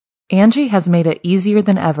Angie has made it easier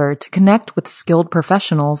than ever to connect with skilled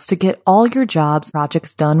professionals to get all your jobs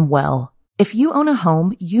projects done well. If you own a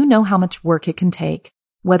home, you know how much work it can take,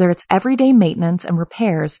 whether it's everyday maintenance and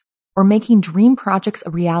repairs or making dream projects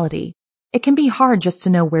a reality. It can be hard just to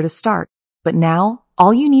know where to start, but now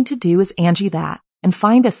all you need to do is Angie that and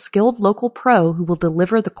find a skilled local pro who will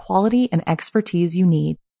deliver the quality and expertise you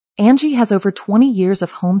need. Angie has over 20 years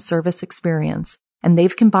of home service experience, and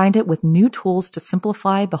they've combined it with new tools to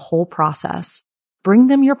simplify the whole process. Bring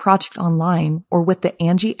them your project online or with the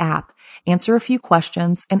Angie app, answer a few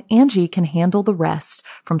questions, and Angie can handle the rest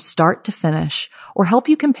from start to finish or help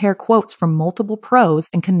you compare quotes from multiple pros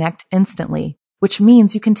and connect instantly, which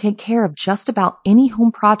means you can take care of just about any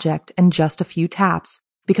home project in just a few taps.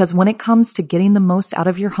 Because when it comes to getting the most out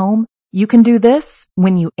of your home, you can do this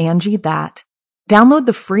when you Angie that. Download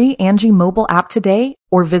the free Angie mobile app today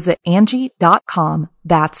or visit Angie.com.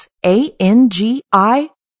 That's ANGI.com.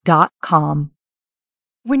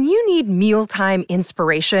 When you need mealtime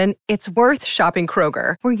inspiration, it's worth shopping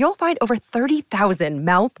Kroger, where you'll find over 30,000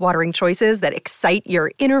 mouth-watering choices that excite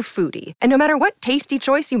your inner foodie. And no matter what tasty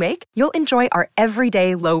choice you make, you'll enjoy our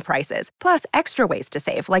everyday low prices, plus extra ways to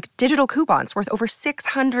save, like digital coupons worth over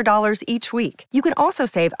 $600 each week. You can also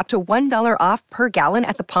save up to $1 off per gallon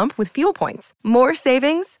at the pump with fuel points. More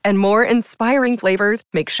savings and more inspiring flavors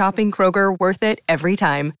make shopping Kroger worth it every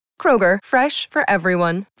time. Kroger, fresh for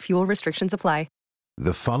everyone. Fuel restrictions apply.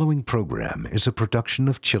 The following program is a production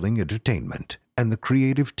of Chilling Entertainment and the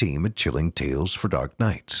creative team at Chilling Tales for Dark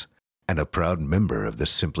Nights, and a proud member of the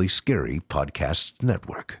Simply Scary Podcasts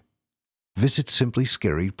Network. Visit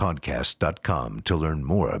simplyscarypodcast.com to learn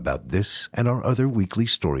more about this and our other weekly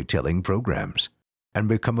storytelling programs, and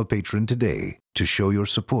become a patron today to show your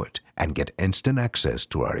support and get instant access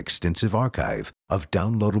to our extensive archive of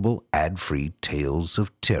downloadable ad-free tales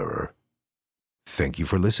of terror. Thank you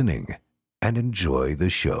for listening, and enjoy the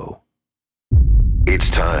show. It's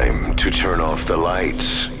time to turn off the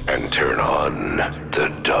lights and turn on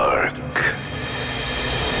the dark.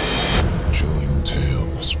 Chilling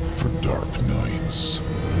Tales for Dark Nights.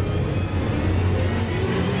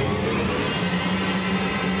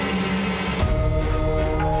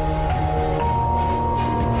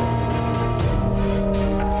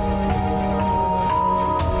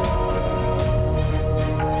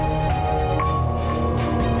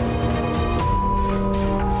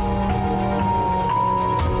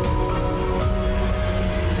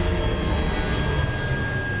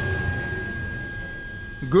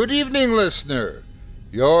 Good evening, listener.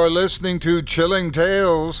 You're listening to Chilling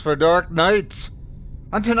Tales for Dark Nights.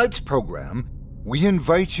 On tonight's program, we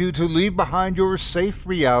invite you to leave behind your safe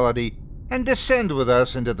reality and descend with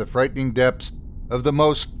us into the frightening depths of the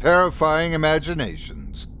most terrifying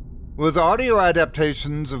imaginations, with audio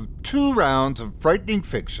adaptations of 2 rounds of frightening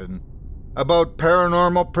fiction about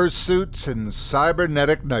paranormal pursuits and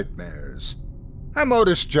cybernetic nightmares. I'm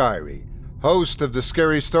Otis Gyrie, host of the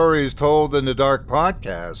Scary Stories Told in the Dark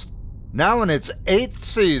podcast, now in its 8th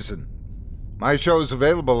season. My show's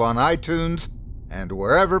available on iTunes and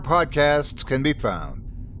wherever podcasts can be found.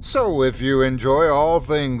 So if you enjoy all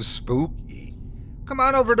things spooky, come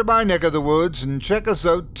on over to my neck of the woods and check us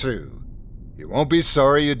out too. You won't be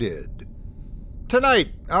sorry you did.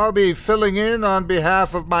 Tonight, I'll be filling in on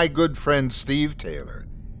behalf of my good friend Steve Taylor.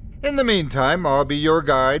 In the meantime, I'll be your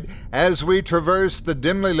guide as we traverse the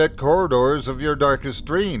dimly lit corridors of your darkest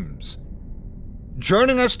dreams.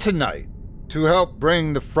 Joining us tonight to help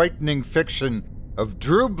bring the frightening fiction of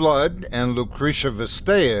Drew Blood and Lucretia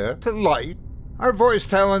Vistea to light are voice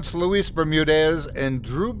talents Luis Bermudez and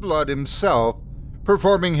Drew Blood himself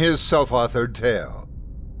performing his self-authored tale.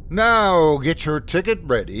 Now get your ticket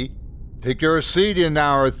ready, take your seat in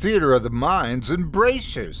our theater of the minds, and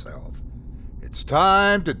brace yourself. It's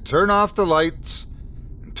time to turn off the lights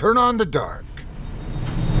and turn on the dark.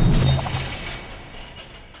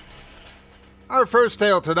 Our first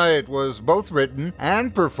tale tonight was both written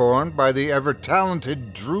and performed by the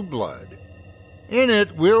ever-talented Drew Blood. In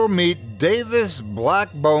it, we'll meet Davis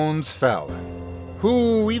Blackbones Fallon,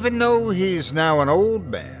 who, even though he's now an old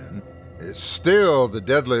man, is still the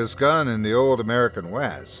deadliest gun in the old American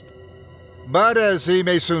West. But as he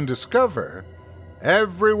may soon discover,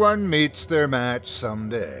 everyone meets their match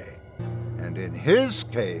someday. And in his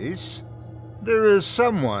case, there is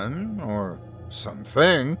someone, or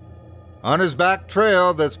something, on his back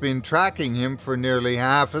trail that's been tracking him for nearly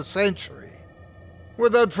half a century.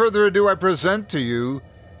 Without further ado, I present to you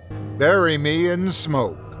Bury Me in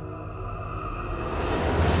Smoke.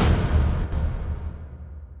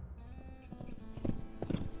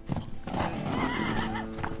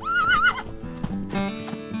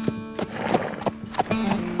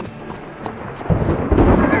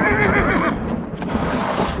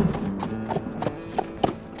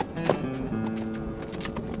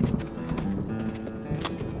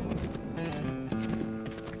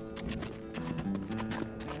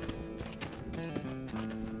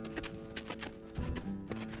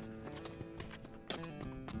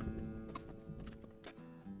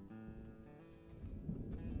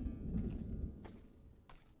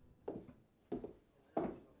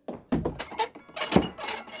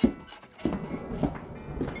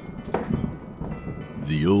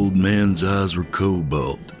 The old man's eyes were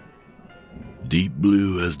cobalt, deep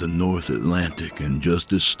blue as the North Atlantic and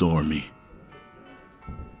just as stormy.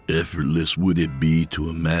 Effortless would it be to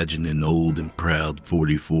imagine an old and proud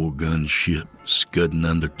 44-gun ship scudding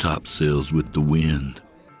under topsails with the wind,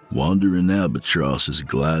 wandering albatrosses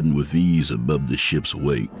gliding with ease above the ship's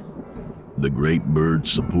wake, the great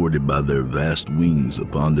birds supported by their vast wings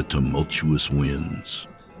upon the tumultuous winds.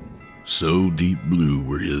 So deep blue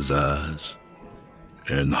were his eyes.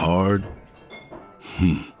 And hard?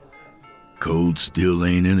 Cold still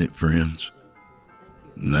ain't in it, friends.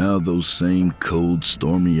 Now those same cold,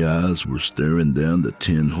 stormy eyes were staring down the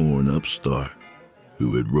tin horn upstart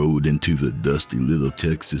who had rode into the dusty little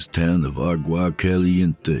Texas town of Agua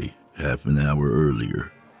Caliente half an hour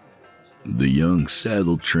earlier. The young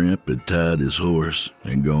saddle tramp had tied his horse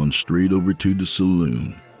and gone straight over to the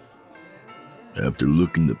saloon. After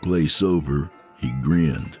looking the place over, he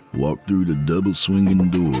grinned, walked through the double-swinging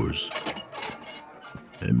doors,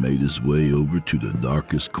 and made his way over to the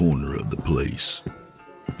darkest corner of the place.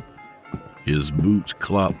 His boots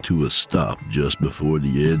clopped to a stop just before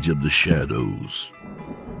the edge of the shadows.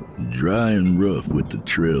 Dry and rough with the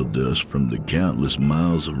trail dust from the countless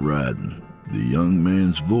miles of riding, the young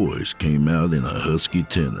man's voice came out in a husky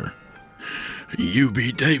tenor. "You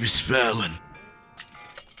be Davis Fallon."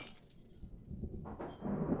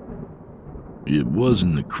 It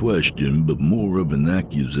wasn't a question, but more of an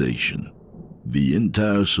accusation. The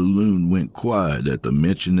entire saloon went quiet at the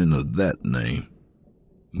mentioning of that name.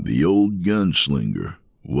 The old gunslinger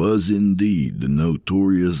was indeed the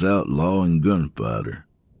notorious outlaw and gunfighter,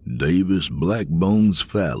 Davis Blackbones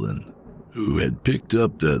Fallon, who had picked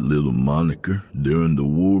up that little moniker during the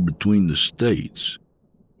war between the states,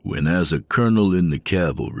 when as a colonel in the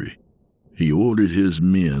cavalry, he ordered his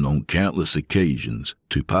men on countless occasions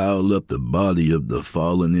to pile up the body of the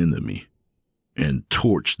fallen enemy and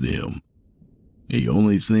torch them. The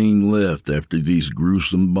only thing left after these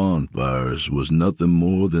gruesome bonfires was nothing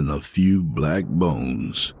more than a few black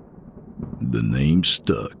bones. The name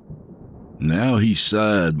stuck. Now he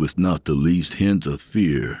sighed with not the least hint of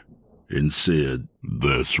fear and said,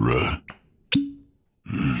 "That's right.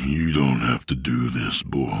 You don't have to do this,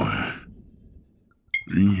 boy.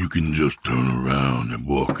 You can just turn around and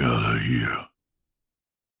walk out of here.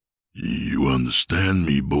 You understand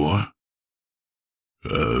me, boy?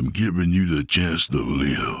 I'm giving you the chance to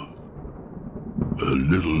live. A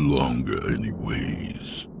little longer,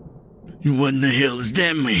 anyways." "What in the hell does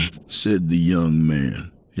that mean?" said the young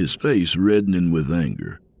man, his face reddening with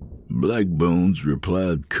anger. Blackbones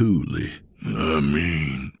replied coolly,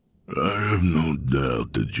 I have no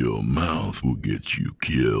doubt that your mouth will get you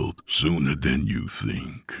killed sooner than you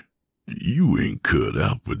think. You ain't cut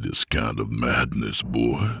out for this kind of madness,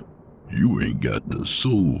 boy. You ain't got the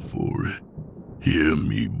soul for it. Hear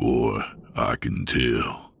me, boy, I can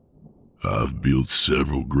tell. I've built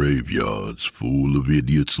several graveyards full of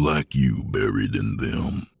idiots like you buried in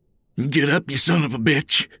them." "Get up, you son of a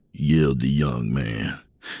bitch," yelled the young man.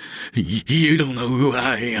 You don't know who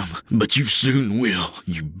I am, but you soon will,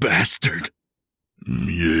 you bastard."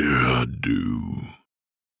 "Yeah, I do."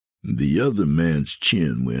 The other man's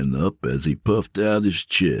chin went up as he puffed out his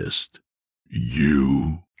chest.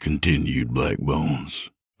 "You," continued Blackbones,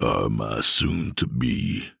 "are my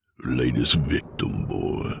soon-to-be latest victim,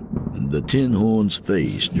 boy." The tin horn's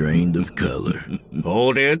face drained of color.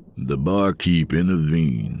 "Hold it," the barkeep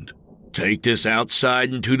intervened. "Take this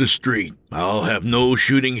outside into the street. I'll have no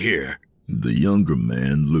shooting here." The younger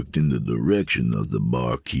man looked in the direction of the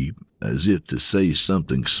barkeep as if to say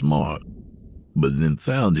something smart, but then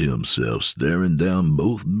found himself staring down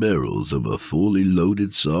both barrels of a fully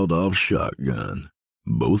loaded sawed-off shotgun,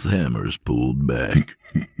 both hammers pulled back.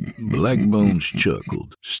 Blackbones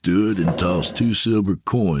chuckled, stood and tossed 2 silver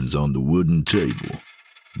coins on the wooden table.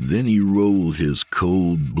 Then he rolled his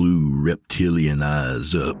cold blue reptilian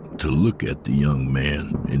eyes up to look at the young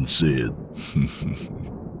man and said,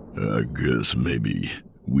 "I guess maybe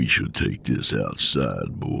we should take this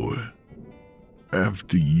outside, boy.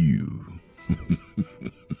 After you."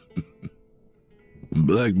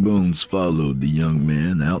 Blackbones followed the young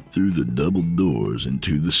man out through the double doors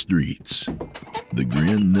into the streets. The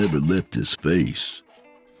grin never left his face.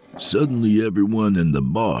 Suddenly everyone in the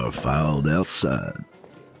bar filed outside.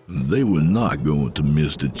 They were not going to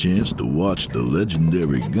miss the chance to watch the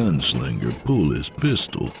legendary gunslinger pull his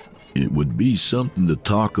pistol. It would be something to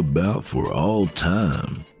talk about for all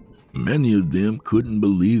time. Many of them couldn't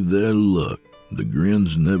believe their luck, the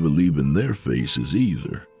grins never leaving their faces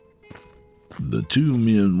either. The 2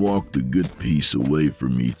 men walked a good piece away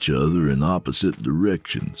from each other in opposite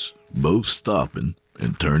directions, both stopping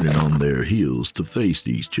and turning on their heels to face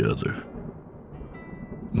each other.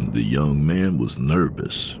 The young man was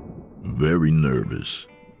nervous, very nervous,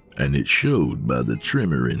 and it showed by the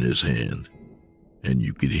tremor in his hand, and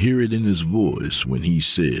you could hear it in his voice when he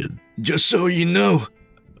said, "Just so you know,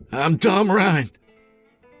 I'm Tom Ryan,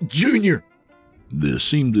 Jr." There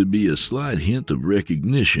seemed to be a slight hint of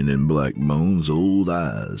recognition in Black Bones' old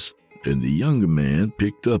eyes, and the younger man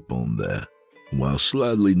picked up on that. While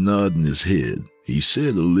slightly nodding his head, he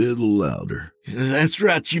said a little louder, "That's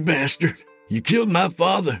right, you bastard. You killed my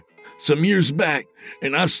father some years back,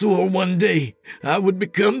 and I swore one day I would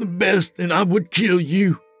become the best and I would kill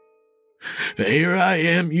you. Here I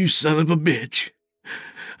am, you son of a bitch.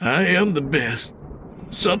 I am the best.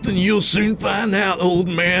 Something you'll soon find out, old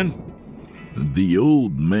man." The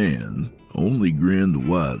old man only grinned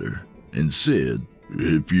wider and said,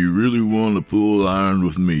 "If you really want to pull iron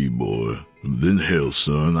with me, boy, then hell,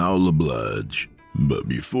 son, I'll oblige. But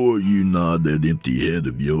before you nod that empty head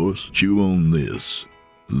of yours, chew on this.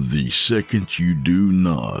 The second you do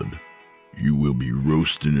nod, you will be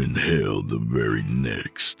roasting in hell the very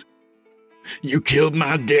next." "You killed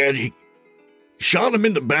my daddy. Shot him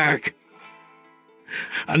in the back.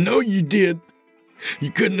 I know you did.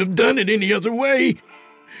 You couldn't have done it any other way.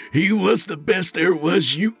 He was the best there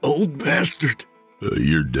was, you old bastard."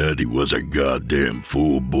 Your daddy was a goddamn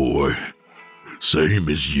fool, boy. Same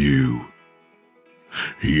as you.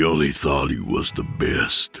 He only thought he was the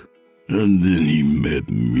best. And then he met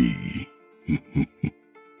me.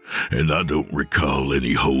 And I don't recall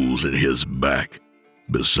any holes in his back,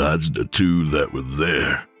 besides the 2 that were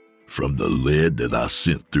there, from the lead that I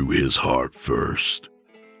sent through his heart first.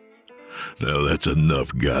 Now that's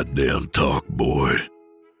enough goddamn talk, boy.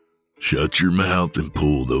 Shut your mouth and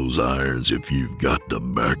pull those irons if you've got the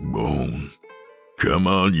backbone. Come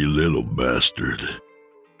on, you little bastard.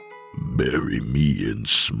 Bury me in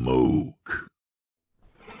smoke."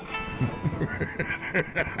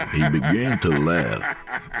 He began to laugh.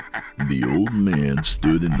 The old man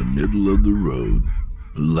stood in the middle of the road,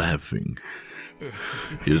 laughing.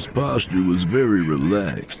 His posture was very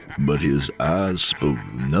relaxed, but his eyes spoke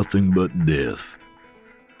nothing but death.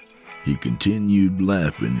 He continued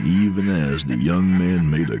laughing even as the young man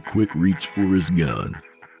made a quick reach for his gun.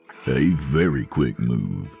 A very quick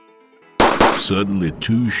move. Suddenly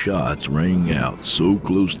 2 shots rang out so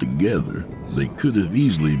close together they could have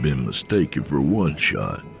easily been mistaken for one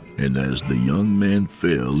shot, and as the young man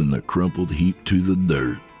fell in a crumpled heap to the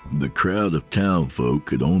dirt, the crowd of townfolk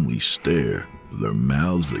could only stare, their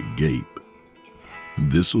mouths agape.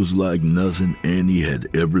 This was like nothing Annie had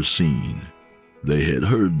ever seen. They had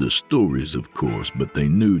heard the stories, of course, but they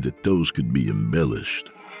knew that those could be embellished.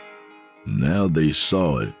 Now they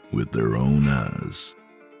saw it with their own eyes.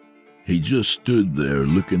 He just stood there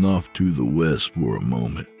looking off to the west for a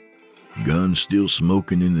moment, gun still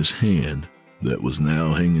smoking in his hand that was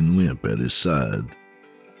now hanging limp at his side.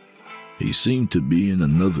 He seemed to be in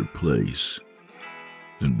another place,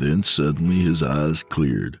 and then suddenly his eyes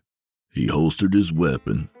cleared. He holstered his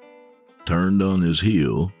weapon, turned on his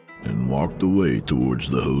heel, and walked away towards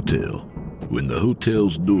the hotel. When the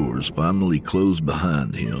hotel's doors finally closed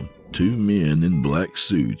behind him, 2 men in black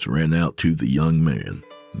suits ran out to the young man.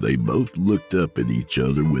 They both looked up at each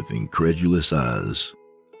other with incredulous eyes.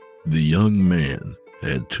 The young man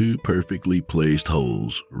had 2 perfectly placed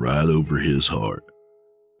holes right over his heart.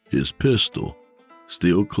 His pistol,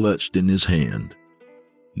 still clutched in his hand,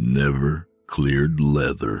 never cleared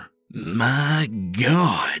leather. "My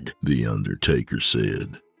God," the undertaker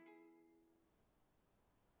said.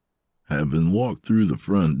 Having walked through the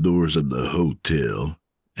front doors of the hotel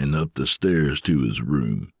and up the stairs to his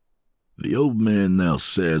room, the old man now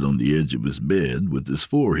sat on the edge of his bed with his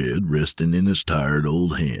forehead resting in his tired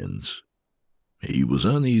old hands. He was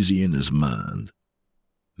uneasy in his mind.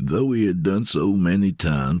 Though he had done so many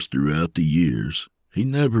times throughout the years, he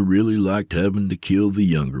never really liked having to kill the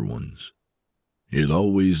younger ones. It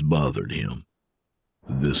always bothered him.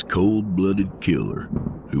 This cold-blooded killer,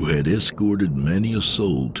 who had escorted many a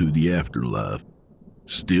soul to the afterlife,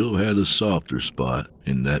 still had a softer spot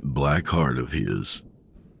in that black heart of his.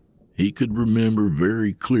 He could remember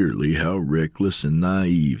very clearly how reckless and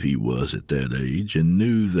naive he was at that age, and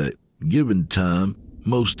knew that, given time,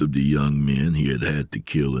 most of the young men he had had to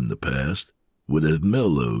kill in the past would have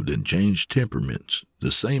mellowed and changed temperaments,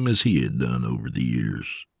 the same as he had done over the years.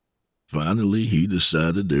 Finally, he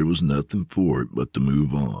decided there was nothing for it but to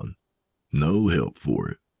move on. No help for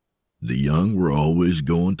it. The young were always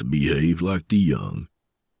going to behave like the young,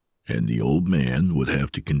 and the old man would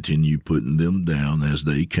have to continue putting them down as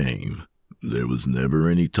they came. There was never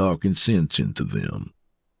any talking sense into them.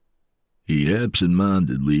 He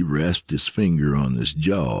absent-mindedly rasped his finger on his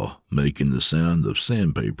jaw, making the sound of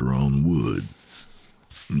sandpaper on wood.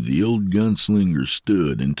 The old gunslinger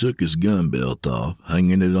stood and took his gun belt off,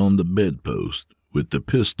 hanging it on the bedpost, with the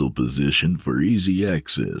pistol positioned for easy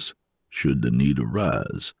access, should the need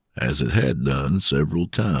arise, as it had done several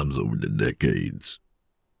times over the decades.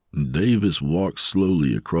 Davis walked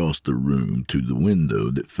slowly across the room to the window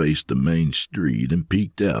that faced the main street and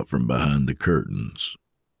peeked out from behind the curtains.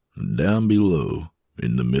 Down below,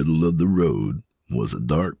 in the middle of the road, was a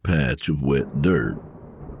dark patch of wet dirt,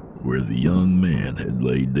 where the young man had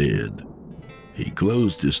lay dead. He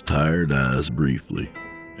closed his tired eyes briefly,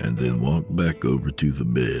 and then walked back over to the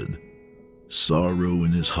bed, sorrow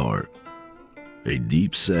in his heart, a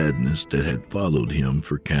deep sadness that had followed him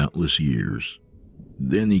for countless years.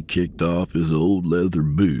 Then he kicked off his old leather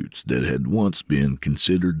boots that had once been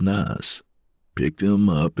considered nice, picked them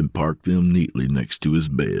up and parked them neatly next to his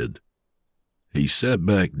bed. He sat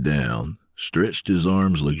back down, stretched his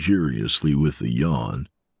arms luxuriously with a yawn,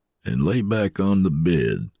 and lay back on the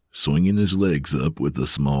bed, swinging his legs up with a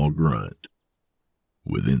small grunt.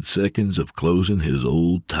 Within seconds of closing his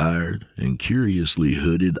old, tired, and curiously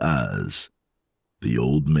hooded eyes, the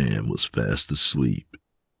old man was fast asleep.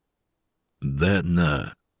 That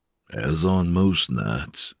night, as on most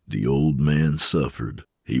nights, the old man suffered.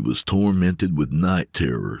 He was tormented with night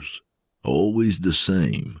terrors, always the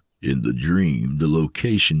same. In the dream, the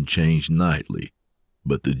location changed nightly,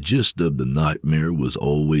 but the gist of the nightmare was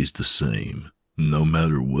always the same. No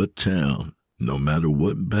matter what town, no matter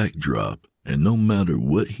what backdrop, and no matter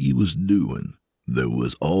what he was doing, there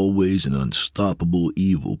was always an unstoppable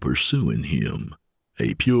evil pursuing him,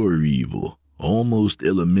 a pure evil, almost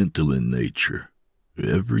elemental in nature.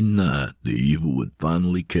 Every night the evil would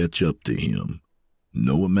finally catch up to him.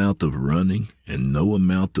 No amount of running and no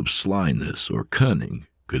amount of slyness or cunning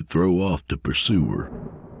could throw off the pursuer.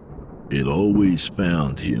 It always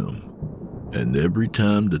found him, and every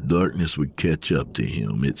time the darkness would catch up to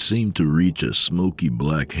him, it seemed to reach a smoky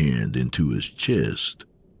black hand into his chest,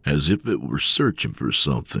 as if it were searching for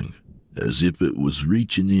something, as if it was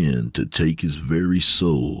reaching in to take his very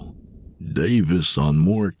soul. Davis, on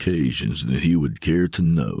more occasions than he would care to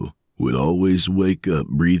know, would always wake up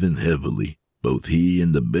breathing heavily, both he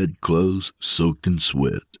and the bedclothes soaked in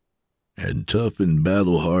sweat. And tough and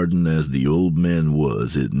battle-hardened as the old man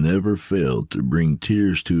was, it never failed to bring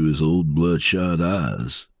tears to his old bloodshot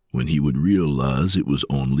eyes when he would realize it was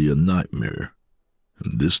only a nightmare.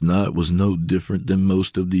 And this night was no different than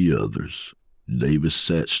most of the others. Davis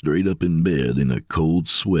sat straight up in bed in a cold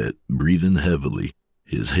sweat, breathing heavily,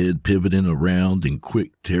 his head pivoting around in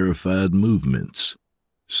quick, terrified movements,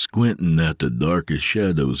 squinting at the darkest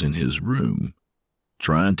shadows in his room,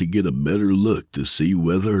 trying to get a better look to see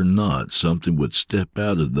whether or not something would step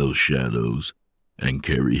out of those shadows and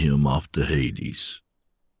carry him off to Hades.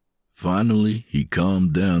 Finally, he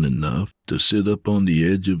calmed down enough to sit up on the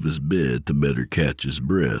edge of his bed to better catch his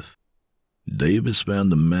breath. Davis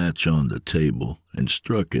found a match on the table and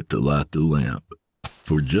struck it to light the lamp.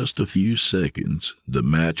 For just a few seconds, the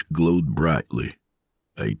match glowed brightly,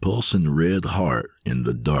 a pulsing red heart in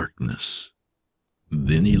the darkness.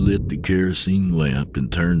 Then he lit the kerosene lamp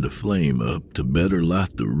and turned the flame up to better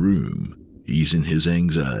light the room, easing his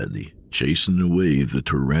anxiety, chasing away the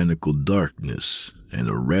tyrannical darkness, and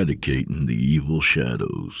eradicating the evil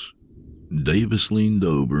shadows. Davis leaned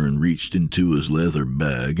over and reached into his leather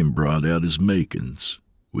bag and brought out his makings.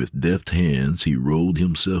 With deft hands, he rolled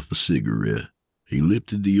himself a cigarette. He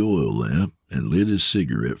lifted the oil lamp and lit his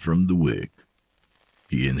cigarette from the wick.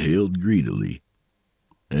 He inhaled greedily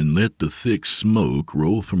and let the thick smoke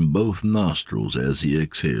roll from both nostrils as he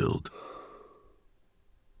exhaled.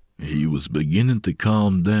 He was beginning to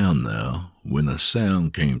calm down now when a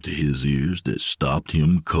sound came to his ears that stopped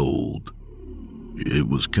him cold. It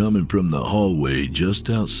was coming from the hallway just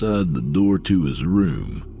outside the door to his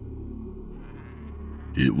room.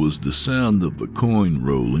 It was the sound of a coin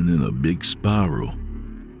rolling in a big spiral,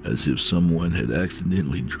 as if someone had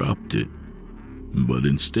accidentally dropped it. But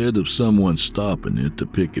instead of someone stopping it to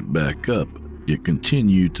pick it back up, it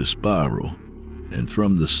continued to spiral, and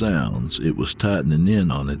from the sounds, it was tightening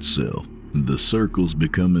in on itself, the circles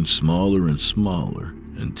becoming smaller and smaller,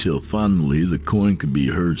 until finally the coin could be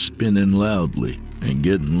heard spinning loudly and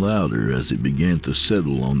getting louder as it began to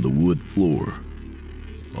settle on the wood floor.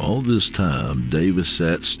 All this time, Davis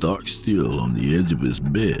sat stock still on the edge of his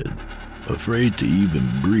bed, afraid to even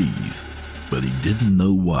breathe, but he didn't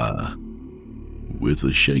know why. With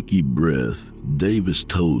a shaky breath, Davis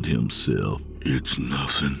told himself, "It's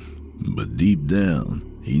nothing." But deep down,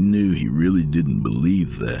 he knew he really didn't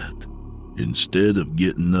believe that. Instead of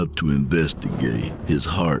getting up to investigate, his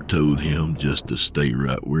heart told him just to stay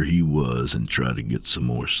right where he was and try to get some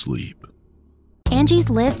more sleep. Angie's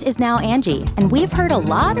List is now Angie, and we've heard a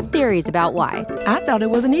lot of theories about why. I thought it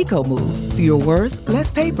was an eco move. Fewer words,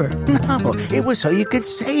 less paper. No, it was so you could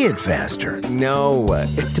say it faster. No,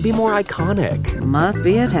 it's to be more iconic. Must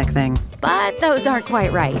be a tech thing. But those aren't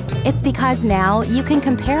quite right. It's because now you can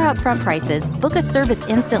compare upfront prices, book a service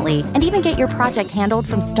instantly, and even get your project handled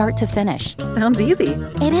from start to finish. Sounds easy.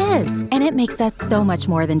 It is, and it makes us so much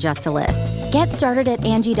more than just a list. Get started at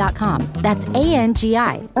Angie.com. That's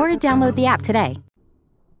ANGI, or download the app today.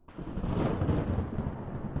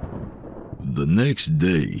 The next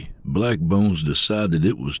day, Black Bones decided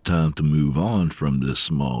it was time to move on from this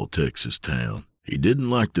small Texas town. He didn't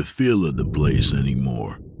like the feel of the place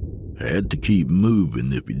anymore. Had to keep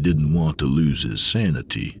moving if he didn't want to lose his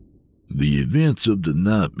sanity. The events of the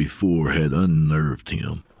night before had unnerved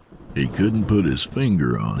him. He couldn't put his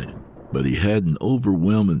finger on it, but he had an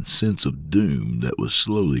overwhelming sense of doom that was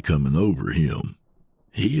slowly coming over him.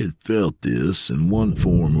 He had felt this in one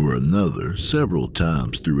form or another several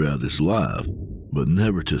times throughout his life, but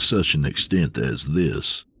never to such an extent as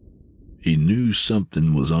this. He knew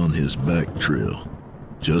something was on his back trail,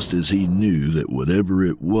 just as he knew that whatever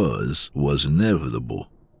it was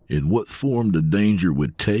inevitable. In what form the danger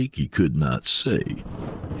would take, he could not say.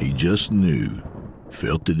 He just knew,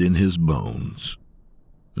 felt it in his bones.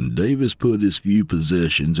 And Davis put his few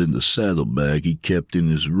possessions in the saddlebag he kept in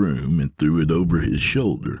his room and threw it over his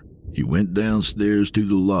shoulder. He went downstairs to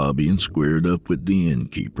the lobby and squared up with the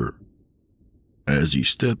innkeeper. As he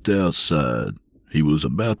stepped outside, he was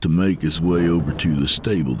about to make his way over to the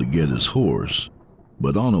stable to get his horse,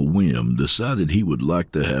 but on a whim decided he would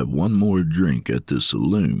like to have one more drink at the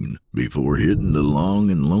saloon before hitting the long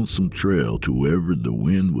and lonesome trail to wherever the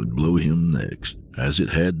wind would blow him next, as it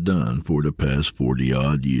had done for the past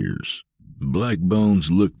 40-odd years. Black Bones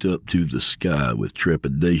looked up to the sky with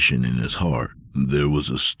trepidation in his heart. There was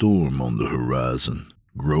a storm on the horizon,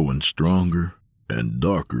 growing stronger and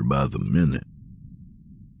darker by the minute.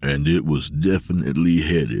 And it was definitely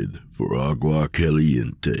headed for Agua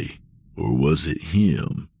Caliente. Or was it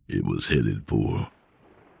him it was headed for?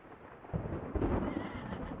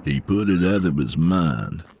 He put it out of his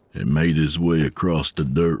mind and made his way across the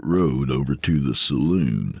dirt road over to the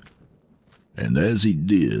saloon. And as he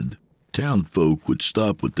did, townfolk would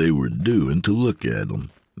stop what they were doing to look at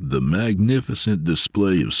him. The magnificent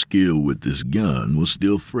display of skill with his gun was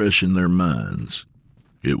still fresh in their minds.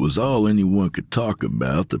 It was all anyone could talk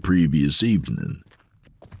about the previous evening.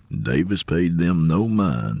 Davis paid them no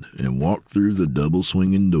mind and walked through the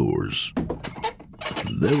double-swinging doors.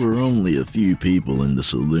 There were only a few people in the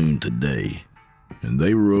saloon today, and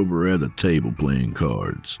they were over at a table playing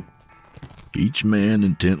cards, each man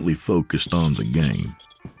intently focused on the game.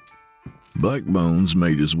 Black Bones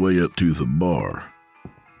made his way up to the bar.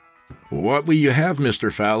 "What will you have,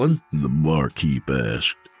 Mr. Fallon?" the barkeep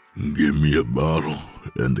asked. "Give me a bottle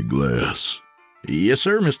and a glass." "Yes,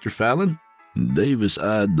 sir, Mr. Fallon." Davis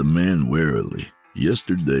eyed the man warily.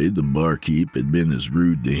 Yesterday, the barkeep had been as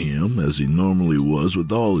rude to him as he normally was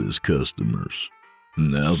with all his customers.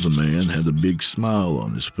 Now the man had a big smile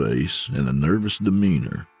on his face and a nervous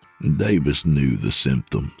demeanor. Davis knew the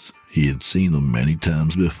symptoms. He had seen them many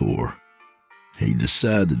times before. He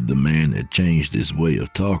decided the man had changed his way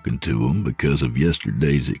of talking to him because of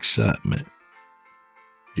yesterday's excitement.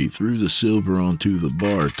 He threw the silver onto the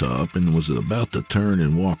bar top and was about to turn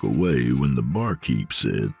and walk away when the barkeep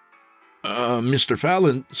said, Mr.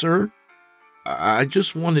 Fallon, sir, I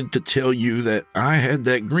just wanted to tell you that I had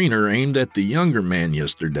that greener aimed at the younger man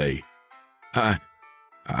yesterday.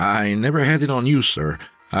 I never had it on you, sir.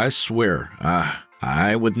 I swear,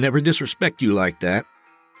 I would never disrespect you like that."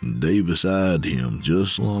 Davis eyed him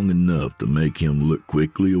just long enough to make him look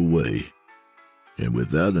quickly away, and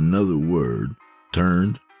without another word,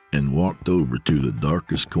 turned and walked over to the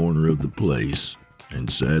darkest corner of the place and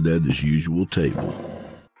sat at his usual table.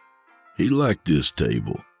 He liked this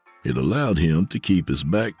table. It allowed him to keep his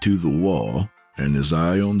back to the wall and his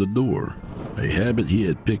eye on the door, a habit he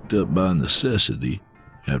had picked up by necessity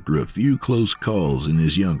after a few close calls in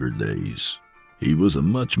his younger days. He was a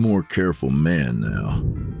much more careful man now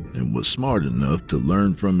and was smart enough to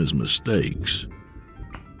learn from his mistakes.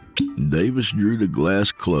 Davis drew the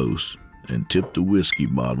glass close and tipped a whiskey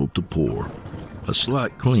bottle to pour. A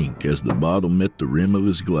slight clink as the bottle met the rim of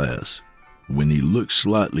his glass. When he looked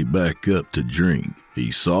slightly back up to drink,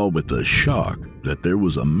 he saw with a shock that there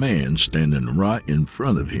was a man standing right in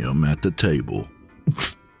front of him at the table.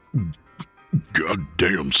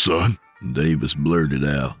 "Goddamn, son," Davis blurted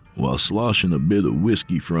out, while sloshing a bit of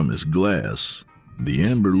whiskey from his glass, the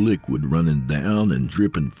amber liquid running down and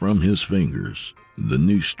dripping from his fingers. The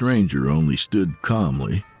new stranger only stood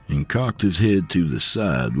calmly and cocked his head to the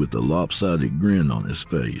side with a lopsided grin on his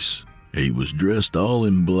face. He was dressed all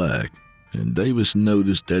in black, and Davis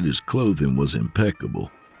noticed that his clothing was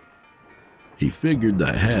impeccable. He figured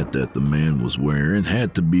the hat that the man was wearing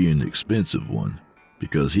had to be an expensive one,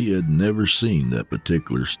 because he had never seen that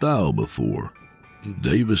particular style before.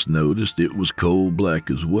 Davis noticed it was coal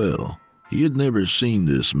black as well. He had never seen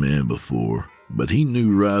this man before, but he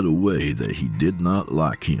knew right away that he did not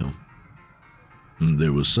like him.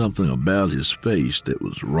 There was something about his face that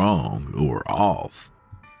was wrong or off.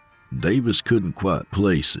 Davis couldn't quite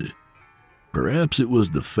place it. Perhaps it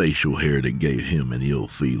was the facial hair that gave him an ill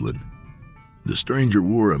feeling. The stranger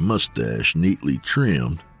wore a mustache neatly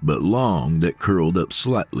trimmed, but long, that curled up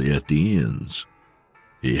slightly at the ends.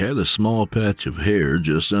 He had a small patch of hair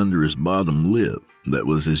just under his bottom lip that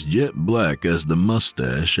was as jet black as the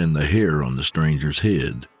mustache and the hair on the stranger's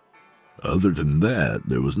head. Other than that,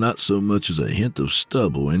 there was not so much as a hint of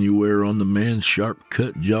stubble anywhere on the man's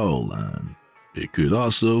sharp-cut jawline. It could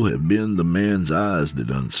also have been the man's eyes that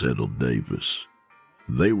unsettled Davis.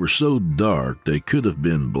 They were so dark they could have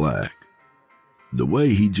been black. The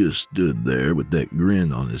way he just stood there with that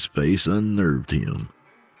grin on his face unnerved him.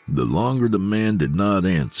 The longer the man did not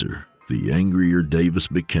answer, the angrier Davis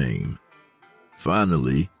became.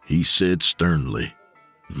 Finally, he said sternly,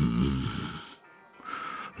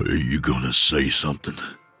 Are you gonna say something?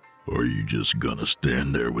 Or are you just gonna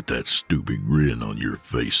stand there with that stupid grin on your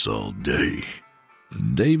face all day?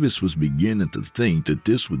 Davis was beginning to think that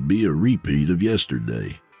this would be a repeat of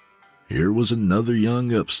yesterday. Here was another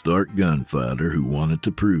young upstart gunfighter who wanted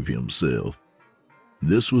to prove himself.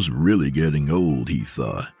 This was really getting old, he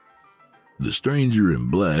thought. The stranger in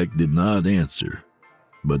black did not answer,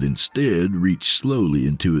 but instead reached slowly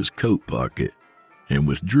into his coat pocket and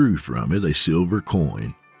withdrew from it a silver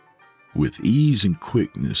coin. With ease and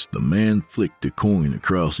quickness, the man flicked the coin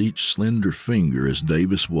across each slender finger as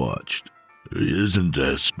Davis watched. Isn't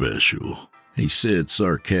that special? He said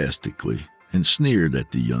sarcastically, and sneered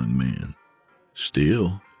at the young man.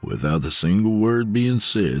 Still, without a single word being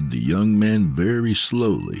said, the young man very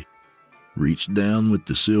slowly reached down with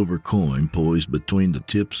the silver coin poised between the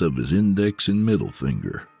tips of his index and middle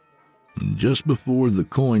finger. And just before the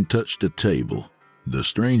coin touched the table, the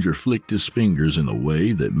stranger flicked his fingers in a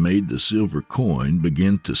way that made the silver coin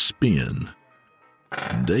begin to spin.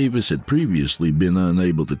 Davis had previously been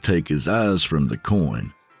unable to take his eyes from the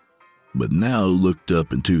coin, but now looked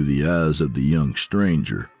up into the eyes of the young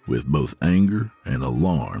stranger with both anger and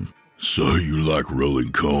alarm. So you like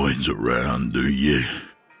rolling coins around, do you?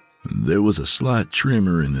 There was a slight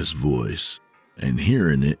tremor in his voice, and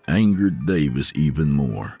hearing it angered Davis even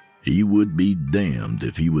more. He would be damned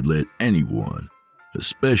if he would let anyone,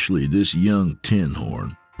 especially this young tin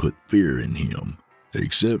horn, put fear in him.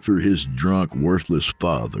 Except for his drunk, worthless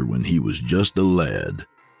father when he was just a lad,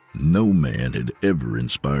 no man had ever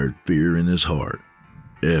inspired fear in his heart.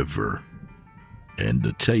 Ever. And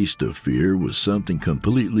the taste of fear was something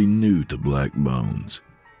completely new to Black Bones.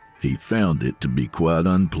 He found it to be quite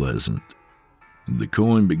unpleasant. The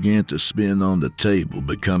coin began to spin on the table,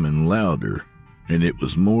 becoming louder, and it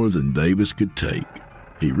was more than Davis could take.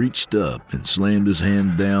 He reached up and slammed his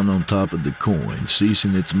hand down on top of the coin,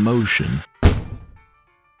 ceasing its motion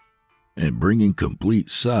and bringing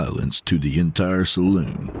complete silence to the entire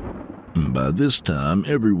saloon. By this time,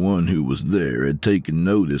 everyone who was there had taken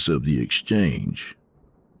notice of the exchange,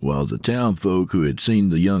 while the townfolk who had seen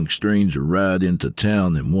the young stranger ride into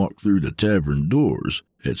town and walk through the tavern doors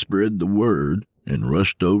had spread the word and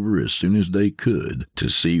rushed over as soon as they could to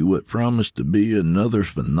see what promised to be another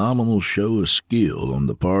phenomenal show of skill on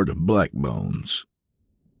the part of Black Bones.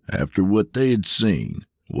 After what they had seen,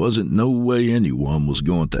 wasn't no way anyone was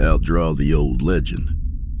going to outdraw the old legend,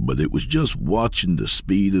 but it was just watching the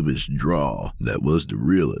speed of his draw that was the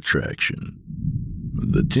real attraction.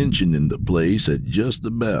 The tension in the place had just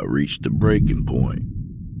about reached a breaking point,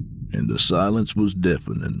 and the silence was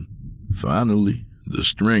deafening. Finally, the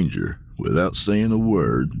stranger, without saying a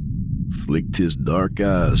word, flicked his dark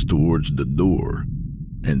eyes towards the door,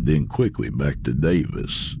 and then quickly back to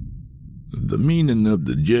Davis. The meaning of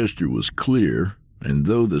the gesture was clear, and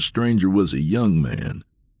though the stranger was a young man,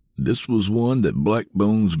 this was one that Black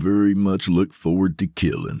Bones very much looked forward to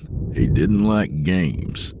killing. He didn't like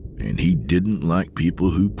games, and he didn't like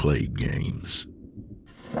people who played games.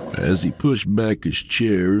 As he pushed back his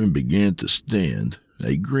chair and began to stand,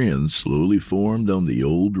 a grin slowly formed on the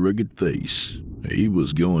old rugged face. He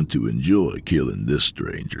was going to enjoy killing this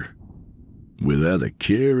stranger. Without a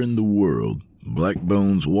care in the world, Black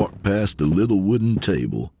Bones walked past the little wooden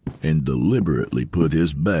table and deliberately put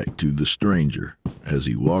his back to the stranger as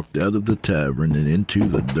he walked out of the tavern and into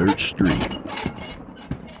the dirt street.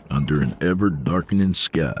 Under an ever-darkening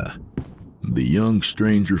sky, the young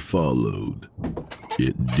stranger followed.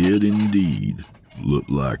 It did indeed look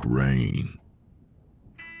like rain.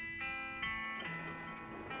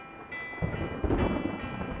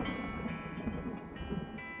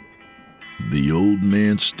 The old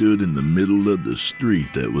man stood in the middle of the street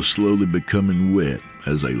that was slowly becoming wet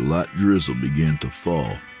as a light drizzle began to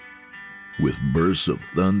fall, with bursts of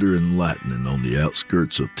thunder and lightning on the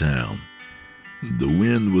outskirts of town. The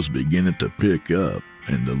wind was beginning to pick up,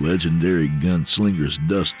 and the legendary gunslinger's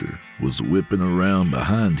duster was whipping around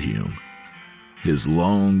behind him, his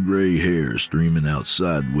long gray hair streaming out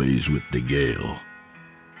sideways with the gale.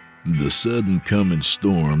 The sudden coming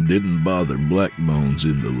storm didn't bother Black Bones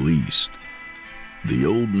in the least. The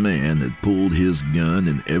old man had pulled his gun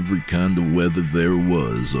in every kind of weather there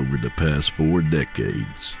was over the past 4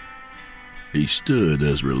 decades. He stood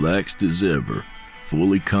as relaxed as ever,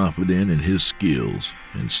 fully confident in his skills,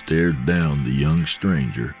 and stared down the young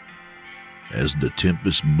stranger as the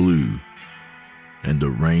tempest blew and the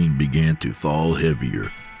rain began to fall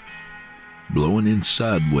heavier, blowing in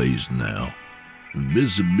sideways now.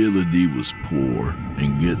 Visibility was poor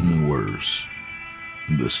and getting worse.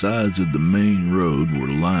 The sides of the main road were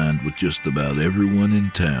lined with just about everyone in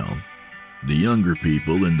town. The younger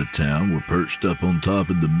people in the town were perched up on top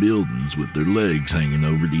of the buildings with their legs hanging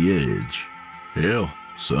over the edge. Hell,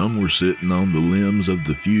 some were sitting on the limbs of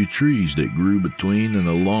the few trees that grew between and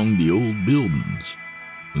along the old buildings.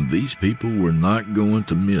 These people were not going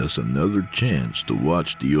to miss another chance to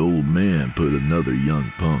watch the old man put another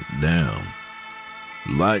young punk down.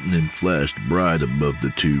 Lightning flashed bright above the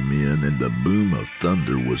 2 men, and the boom of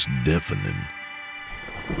thunder was deafening.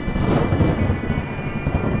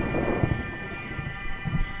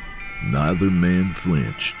 Neither man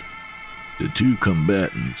flinched. The 2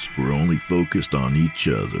 combatants were only focused on each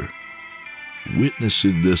other.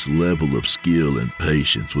 Witnessing this level of skill and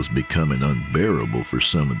patience was becoming unbearable for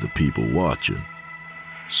some of the people watching.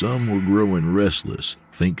 Some were growing restless,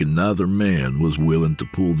 thinking neither man was willing to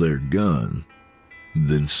pull their gun.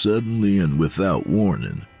 Then suddenly and without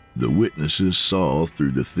warning, the witnesses saw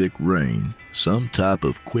through the thick rain some type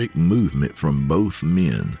of quick movement from both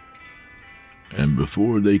men. And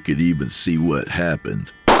before they could even see what happened,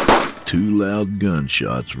 2 loud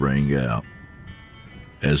gunshots rang out.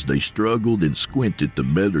 As they struggled and squinted to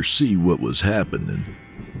better see what was happening,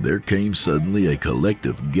 there came suddenly a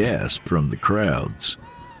collective gasp from the crowds.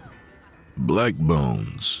 Black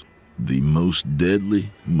Bones, the most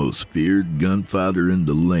deadly, most feared gunfighter in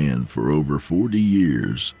the land for over 40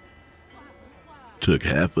 years, took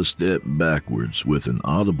half a step backwards with an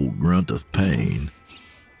audible grunt of pain,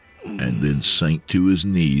 and then sank to his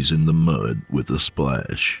knees in the mud with a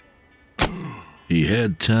splash. He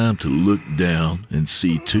had time to look down and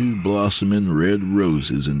see 2 blossoming red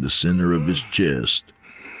roses in the center of his chest,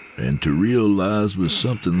 and to realize with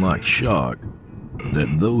something like shock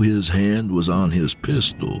that though his hand was on his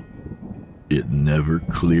pistol, it never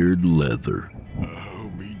cleared leather. I'll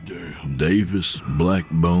be damned. Davis Black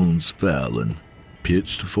Bones Fallon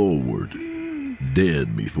pitched forward,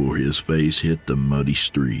 dead before his face hit the muddy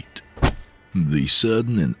street. The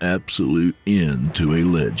sudden and absolute end to a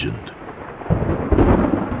legend.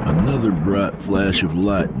 Another bright flash of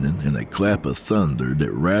lightning and a clap of thunder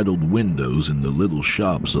that rattled windows in the little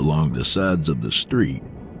shops along the sides of the street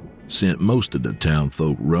sent most of the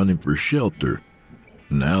townfolk running for shelter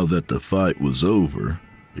now that the fight was over,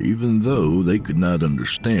 even though they could not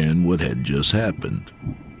understand what had just happened.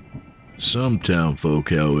 Some townfolk,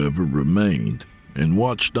 however, remained and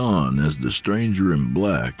watched on as the stranger in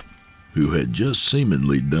black, who had just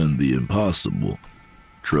seemingly done the impossible,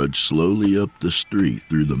 trudged slowly up the street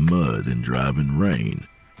through the mud and driving rain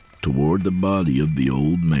toward the body of the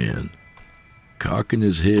old man. Cocking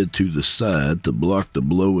his head to the side to block the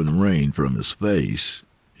blowing rain from his face,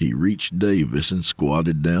 he reached Davis and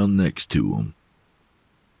squatted down next to him.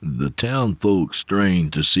 The townfolk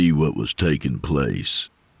strained to see what was taking place.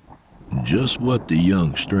 Just what the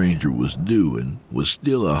young stranger was doing was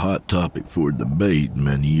still a hot topic for debate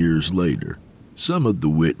many years later. Some of the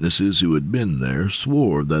witnesses who had been there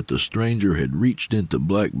swore that the stranger had reached into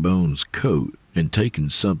Black Bones' coat and taken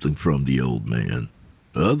something from the old man.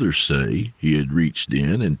 Others say he had reached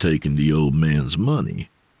in and taken the old man's money.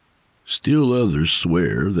 Still others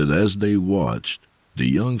swear that as they watched, the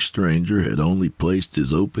young stranger had only placed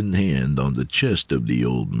his open hand on the chest of the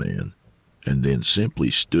old man, and then simply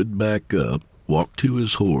stood back up, walked to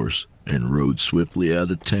his horse, and rode swiftly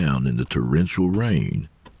out of town in the torrential rain,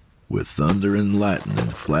 with thunder and lightning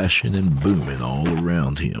flashing and booming all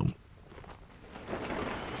around him.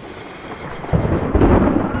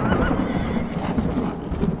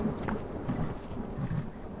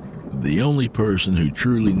 The only person who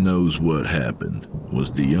truly knows what happened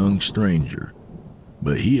was the young stranger,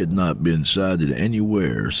 but he had not been sighted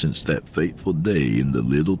anywhere since that fateful day in the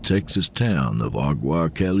little Texas town of Agua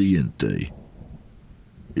Caliente.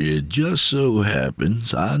 It just so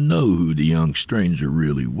happens I know who the young stranger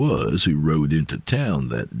really was who rode into town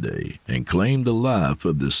that day and claimed the life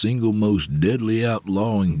of the single most deadly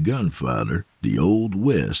outlaw and gunfighter the Old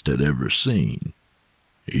West had ever seen.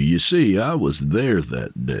 You see, I was there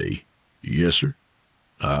that day. Yes, sir,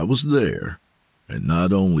 I was there, and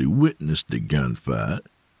not only witnessed the gunfight,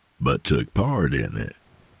 but took part in it.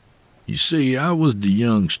 You see, I was the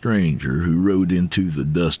young stranger who rode into the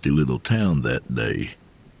dusty little town that day.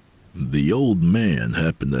 The old man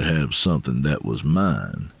happened to have something that was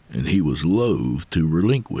mine, and he was loath to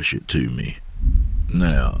relinquish it to me.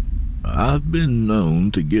 Now, I've been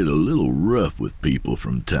known to get a little rough with people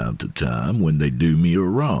from time to time when they do me a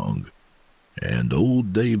wrong, and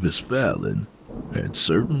old Davis Fallon had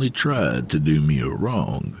certainly tried to do me a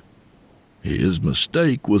wrong. His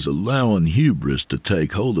mistake was allowing hubris to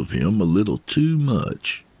take hold of him a little too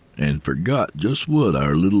much, and forgot just what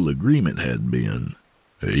our little agreement had been.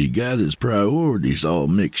 He got his priorities all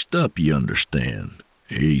mixed up, you understand.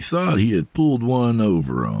 He thought he had pulled one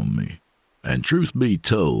over on me, and truth be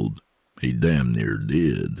told, he damn near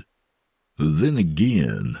did. Then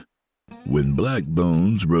again, when Black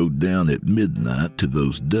Bones rode down at midnight to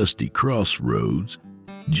those dusty crossroads,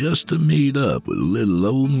 just to meet up with little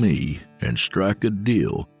old me and strike a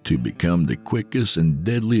deal to become the quickest and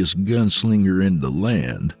deadliest gunslinger in the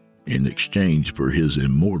land in exchange for his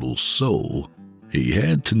immortal soul, he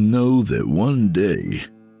had to know that one day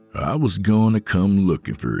I was going to come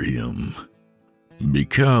looking for him.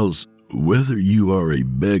 Because whether you are a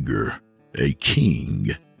beggar, a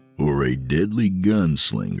king, or a deadly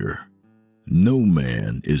gunslinger, no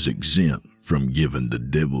man is exempt from giving the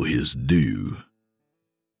devil his due.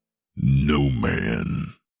 No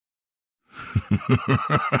man.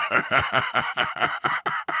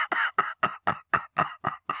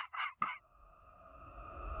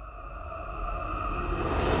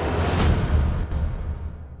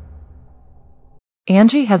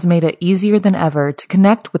 Angie has made it easier than ever to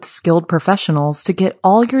connect with skilled professionals to get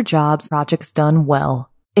all your jobs projects done well.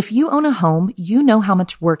 If you own a home, you know how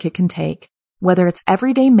much work it can take, whether it's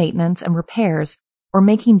everyday maintenance and repairs or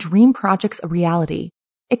making dream projects a reality.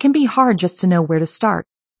 It can be hard just to know where to start,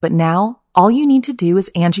 but now all you need to do is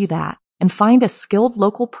Angie that and find a skilled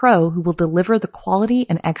local pro who will deliver the quality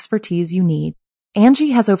and expertise you need.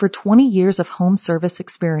 Angie has over 20 years of home service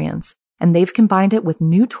experience, and they've combined it with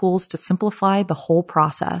new tools to simplify the whole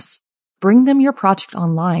process. Bring them your project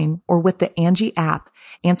online or with the Angie app,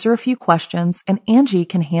 answer a few questions, and Angie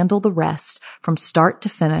can handle the rest from start to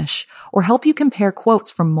finish, or help you compare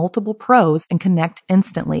quotes from multiple pros and connect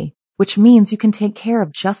instantly, which means you can take care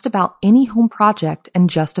of just about any home project in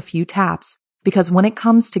just a few taps. Because when it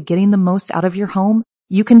comes to getting the most out of your home,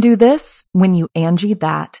 you can do this when you Angie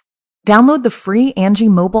that. Download the free Angie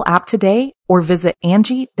mobile app today or visit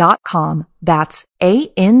Angie.com. That's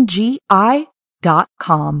ANGI.com.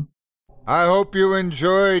 I hope you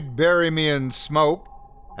enjoyed Bury Me in Smoke,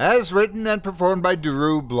 as written and performed by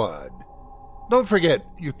Drew Blood. Don't forget,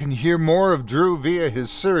 you can hear more of Drew via his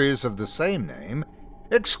series of the same name,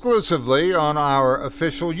 exclusively on our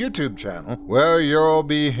official YouTube channel, where you'll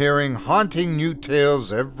be hearing haunting new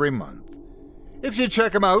tales every month. If you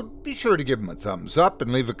check him out, be sure to give him a thumbs up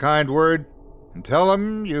and leave a kind word, and tell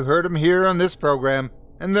him you heard him here on this program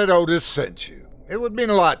and that Otis sent you. It would mean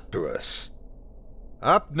a lot to us.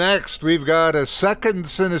 Up next, we've got a second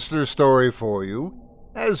sinister story for you,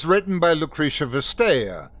 as written by Lucretia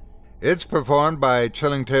Vistea. It's performed by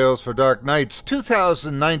Chilling Tales for Dark Nights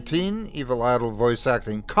 2019 Evil Idol voice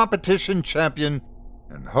acting competition champion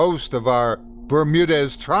and host of our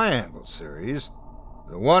Bermudez Triangle series,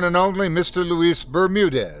 the one and only Mr. Luis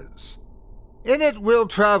Bermudez. In it, we'll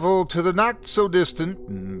travel to the not-so-distant,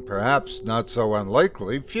 and perhaps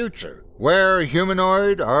not-so-unlikely future, where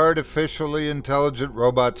humanoid, artificially intelligent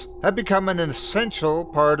robots have become an essential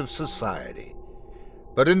part of society.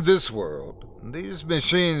 But in this world, these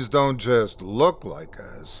machines don't just look like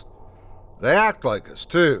us. They act like us,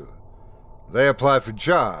 too. They apply for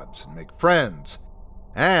jobs and make friends.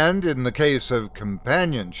 And in the case of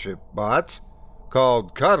companionship bots,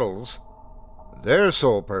 called Cuddles, their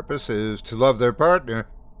sole purpose is to love their partner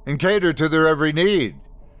and cater to their every need.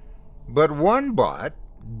 But one bot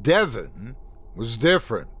Devin was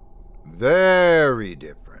different. Very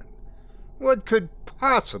different. What could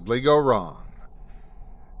possibly go wrong?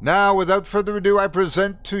 Now, without further ado, I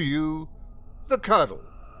present to you The Cuddle.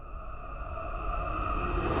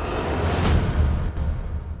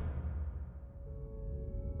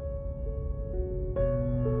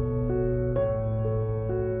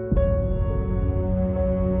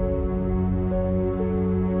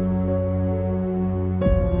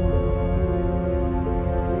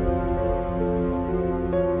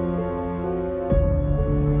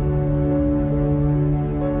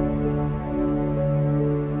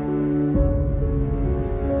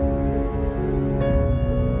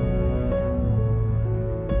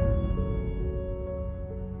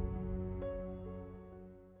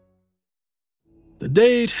 The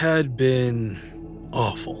date had been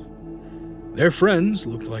awful. Their friends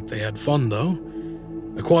looked like they had fun, though.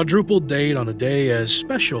 A quadruple date on a day as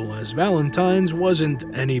special as Valentine's wasn't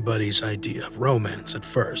anybody's idea of romance at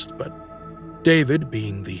first, but David,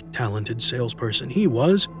 being the talented salesperson he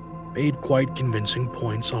was, made quite convincing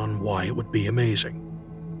points on why it would be amazing.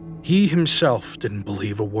 He himself didn't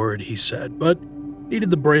believe a word he said, but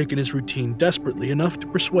needed the break in his routine desperately enough to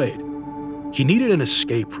persuade. He needed an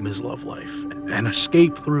escape from his love life, an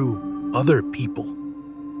escape through other people.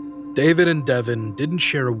 David and Devin didn't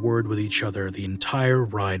share a word with each other the entire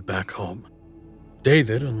ride back home.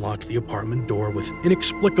 David unlocked the apartment door with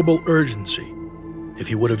inexplicable urgency. If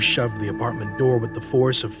he would have shoved the apartment door with the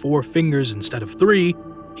force of 4 fingers instead of 3,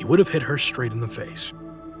 he would have hit her straight in the face.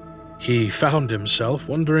 He found himself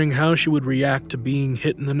wondering how she would react to being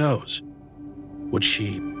hit in the nose. Would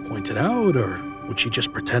she point it out, or would she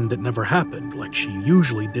just pretend it never happened, like she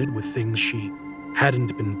usually did with things she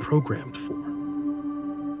hadn't been programmed for?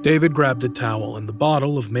 David grabbed a towel and the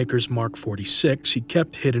bottle of Maker's Mark 46 he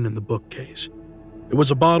kept hidden in the bookcase. It was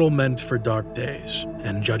a bottle meant for dark days,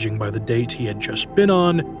 and judging by the date he had just been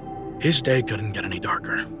on, his day couldn't get any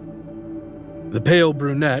darker. The pale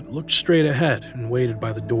brunette looked straight ahead and waited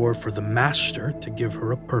by the door for the master to give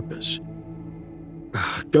her a purpose.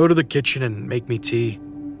 Go to the kitchen and make me tea.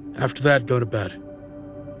 After that, go to bed.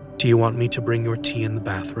 Do you want me to bring your tea in the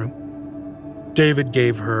bathroom? David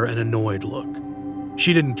gave her an annoyed look.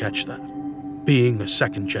 She didn't catch that. Being a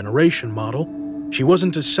second-generation model, she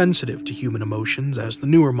wasn't as sensitive to human emotions as the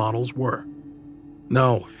newer models were.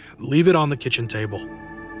 No, leave it on the kitchen table.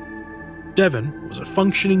 Devin was a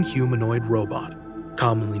functioning humanoid robot,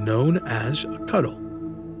 commonly known as a cuddle.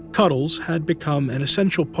 Cuddles had become an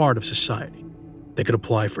essential part of society. They could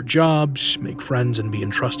apply for jobs, make friends, and be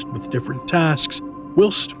entrusted with different tasks,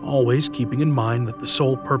 whilst always keeping in mind that the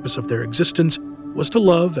sole purpose of their existence was to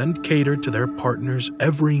love and cater to their partner's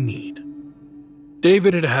every need.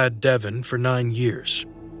 David had had Devin for 9 years.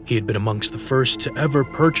 He had been amongst the first to ever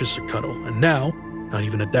purchase a cuddle, and now, not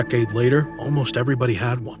even a decade later, almost everybody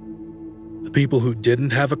had one. The people who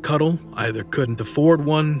didn't have a cuddle either couldn't afford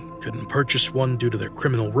one, couldn't purchase one due to their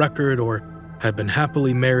criminal record, or had been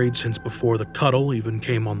happily married since before the cuddle even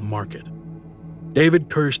came on the market. David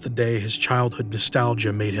cursed the day his childhood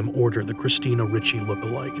nostalgia made him order the Christina Ricci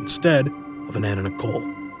look-alike instead of an Anna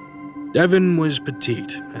Nicole. Devin was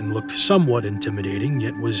petite and looked somewhat intimidating,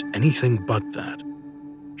 yet was anything but that.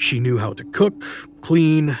 She knew how to cook,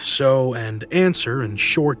 clean, sew, and answer in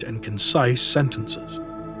short and concise sentences.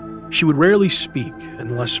 She would rarely speak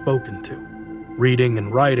unless spoken to. Reading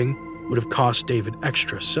and writing would have cost David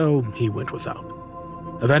extra, so he went without.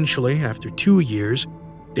 Eventually, after 2 years,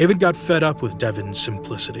 David got fed up with Devin's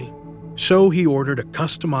simplicity, so he ordered a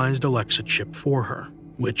customized Alexa chip for her,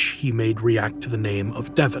 which he made react to the name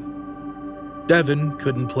of Devin. Devin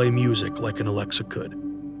couldn't play music like an Alexa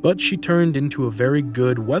could, but she turned into a very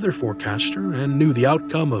good weather forecaster and knew the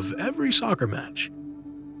outcome of every soccer match.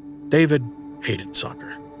 David hated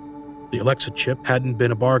soccer. The Alexa chip hadn't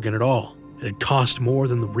been a bargain at all. It had cost more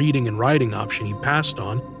than the reading and writing option he passed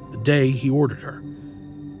on the day he ordered her.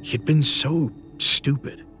 He had been so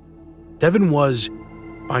stupid. Devin was,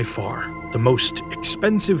 by far, the most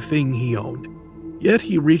expensive thing he owned, yet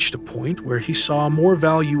he reached a point where he saw more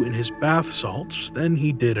value in his bath salts than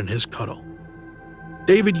he did in his cuddle.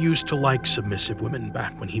 David used to like submissive women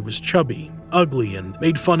back when he was chubby, ugly, and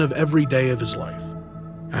made fun of every day of his life.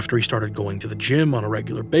 After he started going to the gym on a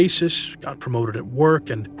regular basis, got promoted at work,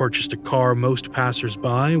 and purchased a car most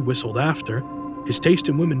passers-by whistled after, his taste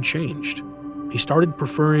in women changed. He started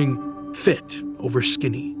preferring fit over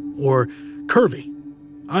skinny, or curvy.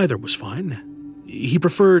 Either was fine. He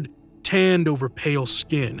preferred tanned over pale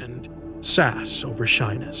skin and sass over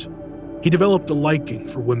shyness. He developed a liking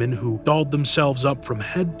for women who dolled themselves up from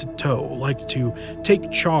head to toe, liked to take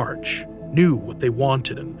charge, knew what they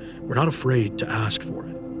wanted and were not afraid to ask for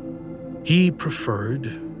it. He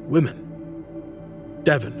preferred women.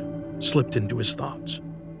 Devin slipped into his thoughts.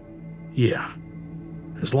 Yeah,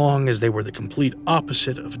 as long as they were the complete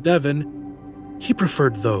opposite of Devin, he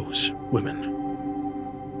preferred those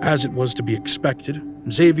women. As it was to be expected,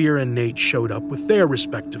 Xavier and Nate showed up with their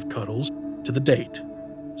respective cuddles to the date.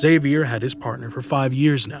 Xavier had his partner for 5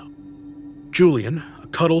 years now. Julian, a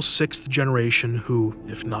cuddle 6th generation who,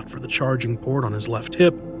 if not for the charging port on his left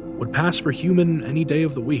hip, would pass for human any day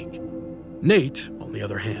of the week. Nate, on the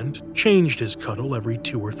other hand, changed his cuddle every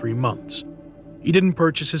 2 or 3 months. He didn't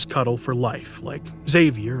purchase his cuddle for life like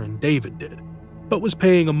Xavier and David did, but was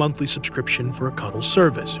paying a monthly subscription for a cuddle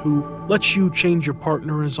service who lets you change your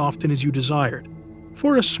partner as often as you desired,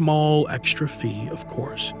 for a small extra fee, of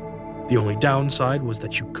course. The only downside was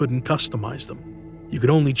that you couldn't customize them. You could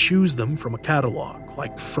only choose them from a catalog,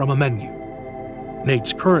 like from a menu.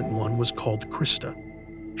 Nate's current one was called Krista.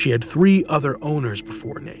 She had 3 other owners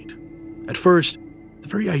before Nate. At first, the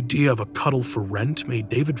very idea of a cuddle for rent made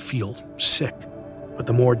David feel sick. But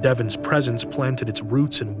the more Devin's presence planted its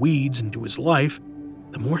roots and weeds into his life,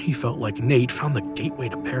 the more he felt like Nate found the gateway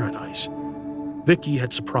to paradise. Vicky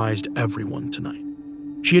had surprised everyone tonight.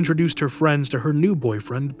 She introduced her friends to her new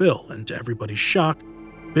boyfriend, Bill, and to everybody's shock,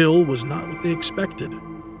 Bill was not what they expected.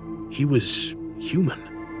 He was human.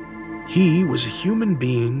 He was a human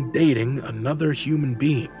being dating another human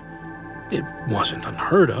being. It wasn't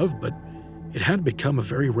unheard of, but it had become a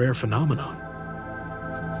very rare phenomenon.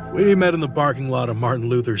 "We met in the parking lot of Martin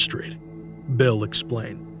Luther Street," Bill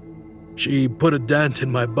explained. "She put a dent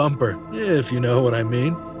in my bumper, if you know what I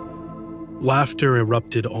mean." Laughter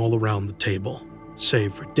erupted all around the table,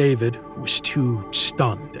 save for David, who was too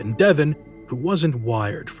stunned, and Devin, who wasn't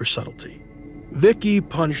wired for subtlety. Vicky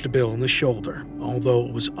punched Bill in the shoulder, although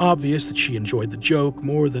it was obvious that she enjoyed the joke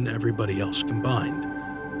more than everybody else combined.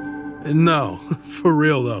 "No, for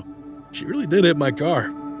real though, she really did hit my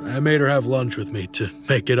car. I made her have lunch with me to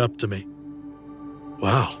make it up to me."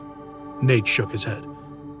 "Wow," Nate shook his head.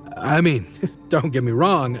 "I mean, don't get me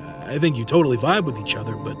wrong, I think you totally vibe with each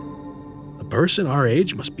other, but a person our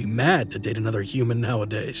age must be mad to date another human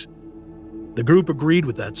nowadays." The group agreed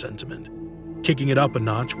with that sentiment, kicking it up a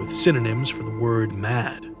notch with synonyms for the word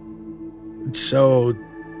mad. "So,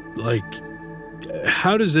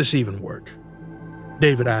 how does this even work?"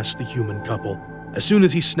 David asked the human couple as soon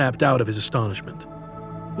as he snapped out of his astonishment.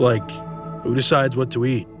 Who decides what to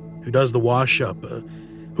eat? Who does the wash-up?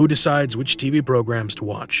 Who decides which TV programs to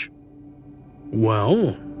watch?"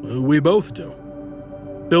 "Well, we both do."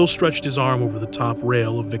 Bill stretched his arm over the top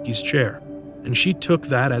rail of Vicky's chair, and she took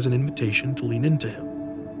that as an invitation to lean into him.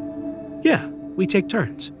 "Yeah, we take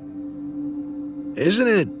turns." "Isn't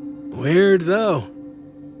it weird, though?"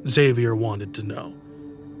 Xavier wanted to know.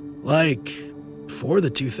 For the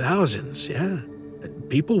 2000s, yeah,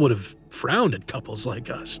 people would have frowned at couples like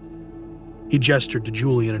us. He gestured to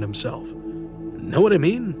Julian and himself. "Know what I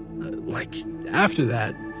mean? After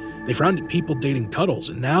that, they frowned at people dating cuddles,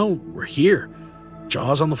 and now we're here.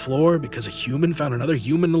 Jaws on the floor because a human found another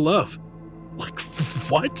human to love.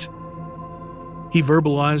 What?" He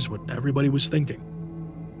verbalized what everybody was thinking.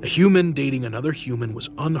 A human dating another human was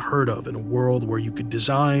unheard of in a world where you could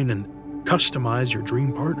design and customize your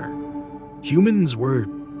dream partner. Humans were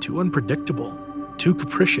too unpredictable, too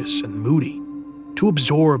capricious and moody, too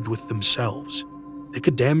absorbed with themselves. They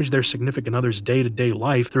could damage their significant other's day-to-day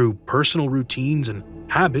life through personal routines and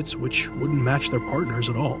habits which wouldn't match their partners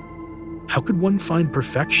at all. How could one find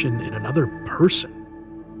perfection in another person?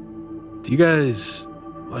 Do you guys,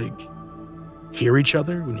 hear each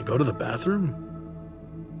other when you go to the bathroom?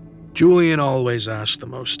 Julian always asked the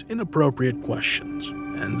most inappropriate questions,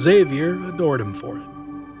 and Xavier adored him for it.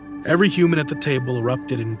 Every human at the table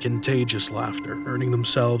erupted in contagious laughter, earning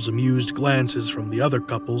themselves amused glances from the other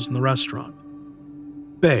couples in the restaurant.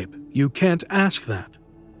 "Babe, you can't ask that."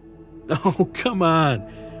 "Oh, come on.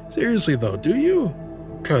 Seriously though, do you?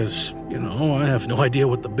 Because, I have no idea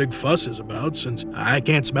what the big fuss is about since I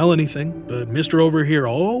can't smell anything, but Mr. Over here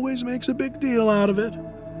always makes a big deal out of it."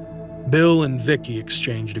 Bill and Vicky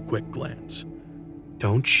exchanged a quick glance.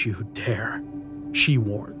 "Don't you dare," she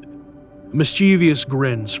warned. A mischievous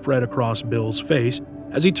grin spread across Bill's face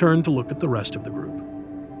as he turned to look at the rest of the group.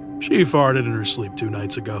 "She farted in her sleep 2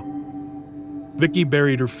 nights ago." Vicky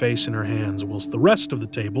buried her face in her hands whilst the rest of the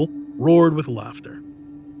table roared with laughter.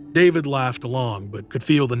 David laughed along, but could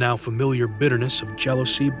feel the now familiar bitterness of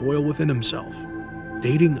jealousy boil within himself.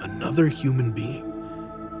 Dating another human being.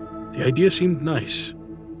 The idea seemed nice.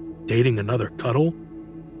 Dating another cuddle?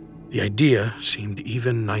 The idea seemed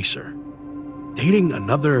even nicer. Dating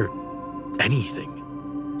another anything.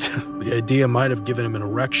 The idea might have given him an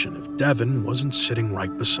erection if Devin wasn't sitting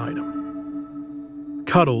right beside him.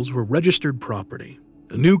 Cuddles were registered property.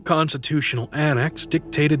 A new constitutional annex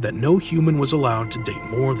dictated that no human was allowed to date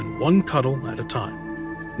more than one cuddle at a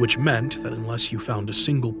time, which meant that unless you found a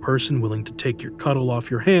single person willing to take your cuddle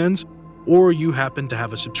off your hands, or you happened to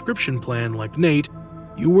have a subscription plan like Nate,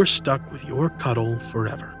 you were stuck with your cuddle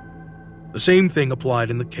forever. The same thing applied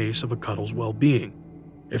in the case of a cuddle's well-being.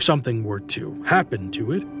 If something were to happen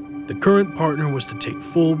to it, the current partner was to take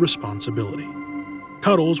full responsibility.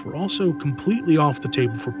 Cuddles were also completely off the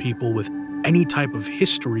table for people with any type of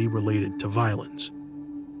history related to violence.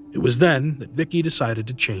 It was then that Vicky decided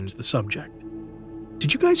to change the subject.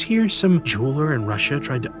 Did you guys hear some jeweler in Russia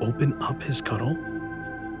tried to open up his cuddle?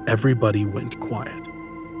 Everybody went quiet.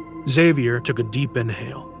 Xavier took a deep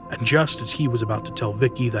inhale, and just as he was about to tell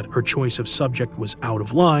Vicky that her choice of subject was out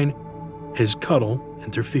of line, his cuddle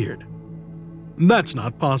interfered. That's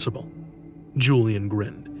not possible. Julian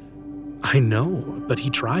grinned. I know, but he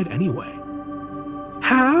tried anyway.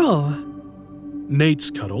 How?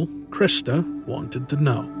 Nate's cuddle, Krista, wanted to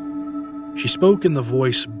know. She spoke in the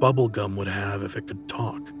voice bubblegum would have if it could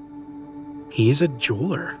talk. He's a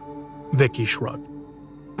jeweler, Vicky shrugged.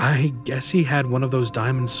 I guess he had one of those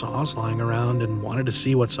diamond saws lying around and wanted to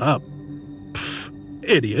see what's up. Pfft,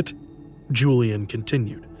 idiot, Julian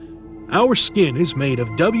continued. Our skin is made of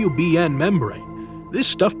WBN membrane. This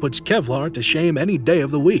stuff puts Kevlar to shame any day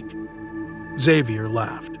of the week. Xavier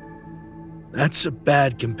laughed. That's a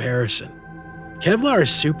bad comparison. Kevlar is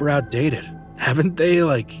super outdated. Haven't they,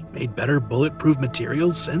 made better bulletproof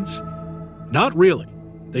materials since? Not really.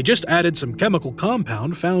 They just added some chemical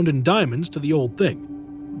compound found in diamonds to the old thing.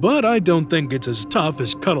 But I don't think it's as tough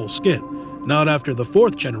as Cuddle skin. Not after the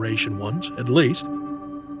 4th generation ones, at least.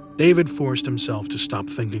 David forced himself to stop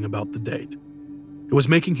thinking about the date. It was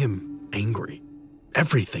making him angry.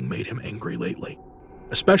 Everything made him angry lately,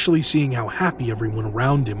 especially seeing how happy everyone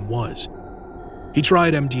around him was. He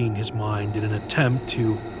tried emptying his mind in an attempt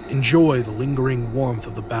to enjoy the lingering warmth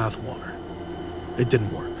of the bathwater. It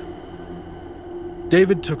didn't work.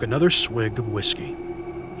 David took another swig of whiskey.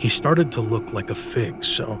 He started to look like a fig,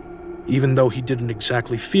 so even though he didn't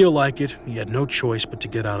exactly feel like it, he had no choice but to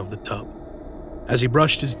get out of the tub. As he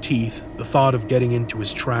brushed his teeth, the thought of getting into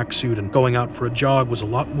his tracksuit and going out for a jog was a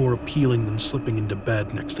lot more appealing than slipping into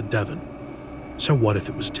bed next to Devin. So what if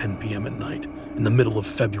it was 10 p.m. at night, in the middle of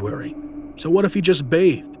February? So what if he just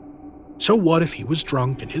bathed? So what if he was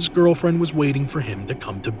drunk and his girlfriend was waiting for him to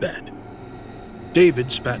come to bed? David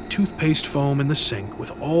spat toothpaste foam in the sink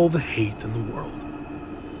with all the hate in the world.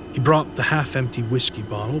 He brought the half-empty whiskey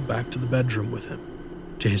bottle back to the bedroom with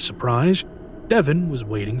him. To his surprise, Devin was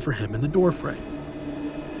waiting for him in the doorframe.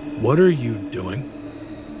 What are you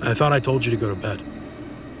doing? I thought I told you to go to bed.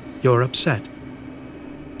 You're upset.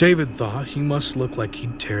 David thought he must look like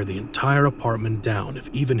he'd tear the entire apartment down if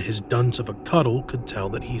even his dunce of a Cuddle could tell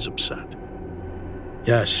that he's upset.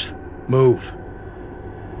 Yes, move.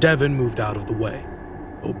 Devin moved out of the way,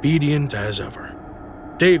 obedient as ever.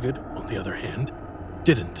 David, on the other hand,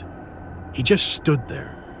 didn't. He just stood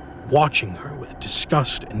there, watching her with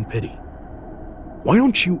disgust and pity. Why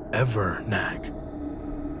don't you ever nag?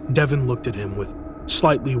 Devin looked at him with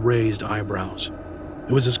slightly raised eyebrows.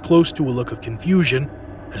 It was as close to a look of confusion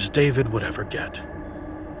as David would ever get.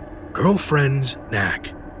 Girlfriends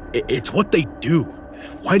nag. It's what they do.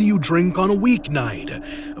 Why do you drink on a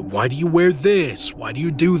weeknight? Why do you wear this? Why do you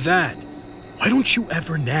do that? Why don't you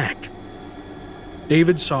ever nag?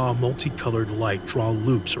 David saw a multicolored light draw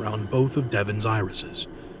loops around both of Devin's irises.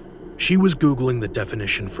 She was Googling the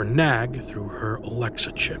definition for nag through her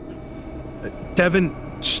Alexa chip. Devin,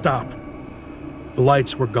 stop. The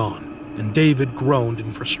lights were gone, and David groaned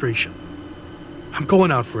in frustration. I'm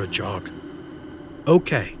going out for a jog.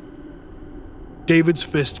 Okay. David's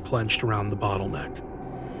fist clenched around the bottleneck.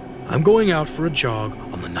 I'm going out for a jog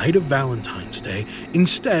on the night of Valentine's Day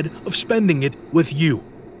instead of spending it with you.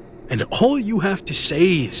 And all you have to say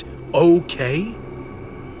is, okay?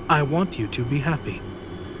 I want you to be happy.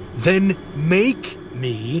 Then make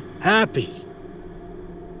me happy.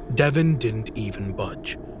 Devin didn't even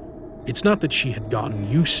budge. It's not that she had gotten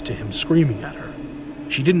used to him screaming at her.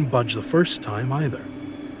 She didn't budge the first time either.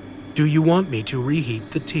 Do you want me to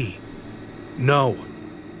reheat the tea? No.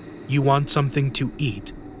 You want something to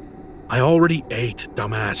eat? I already ate,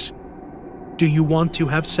 dumbass. Do you want to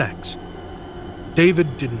have sex?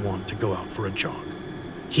 David didn't want to go out for a jog.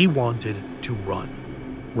 He wanted to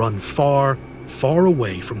run. Run far, far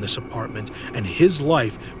away from this apartment and his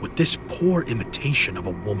life with this poor imitation of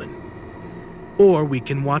a woman. Or we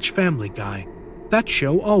can watch Family Guy. That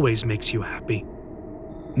show always makes you happy.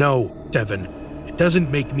 No, Devin, It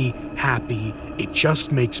doesn't make me happy, it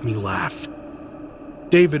just makes me laugh.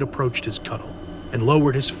 David approached his cuddle and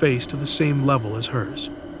lowered his face to the same level as hers.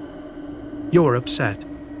 You're upset,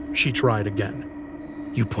 she tried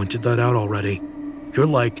again. You pointed that out already. You're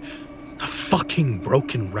like a fucking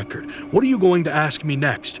broken record. What are you going to ask me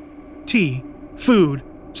next? Tea? Food?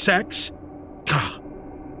 Sex? Gah.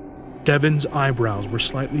 Devin's eyebrows were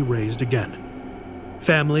slightly raised again.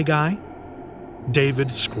 Family Guy?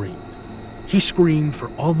 David screamed. He screamed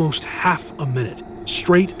for almost half a minute,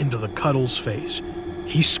 straight into the cuddle's face.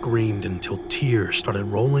 He screamed until tears started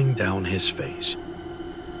rolling down his face.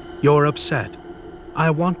 You're upset. I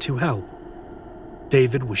want to help.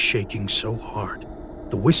 David was shaking so hard.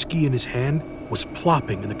 The whiskey in his hand was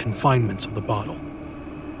plopping in the confinements of the bottle.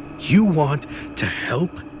 You want to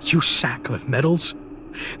help, you sack of metals?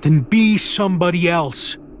 Then be somebody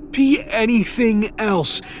else. Be anything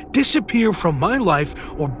else. Disappear from my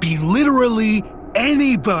life or be literally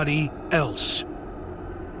anybody else.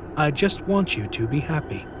 I just want you to be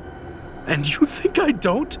happy. And you think I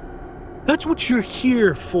don't? That's what you're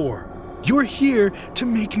here for. You're here to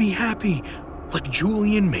make me happy. Like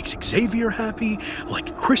Julian makes Xavier happy,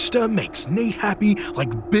 like Krista makes Nate happy,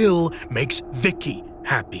 like Bill makes Vicky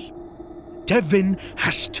happy. Devin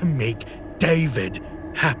has to make David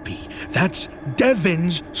happy. That's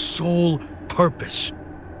Devin's sole purpose.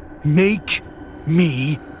 Make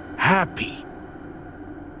me happy.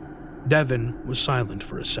 Devin was silent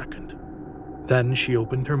for a second. Then she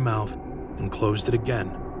opened her mouth and closed it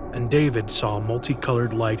again, and David saw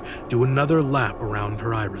multicolored light do another lap around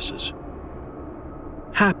her irises.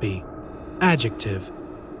 Happy, adjective,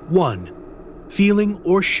 1, feeling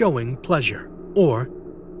or showing pleasure, or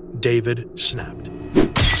David snapped.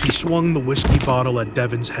 He swung the whiskey bottle at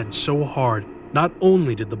Devin's head so hard, not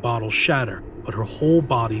only did the bottle shatter, but her whole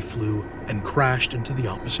body flew and crashed into the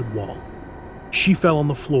opposite wall. She fell on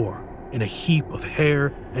the floor in a heap of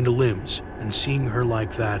hair and limbs, and seeing her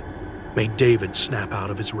like that made David snap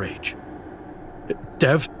out of his rage.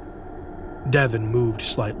 Devin moved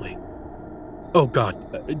slightly. Oh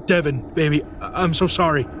God, Devin, baby, I'm so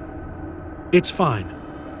sorry. It's fine.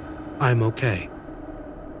 I'm okay.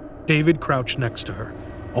 David crouched next to her,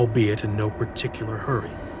 albeit in no particular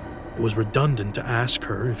hurry. It was redundant to ask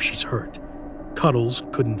her if she's hurt. Cuddles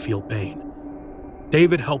couldn't feel pain.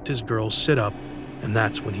 David helped his girl sit up, and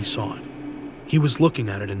that's when he saw it. He was looking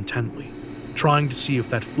at it intently, trying to see if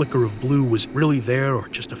that flicker of blue was really there or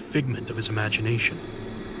just a figment of his imagination.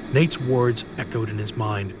 Nate's words echoed in his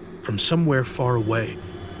mind from somewhere far away,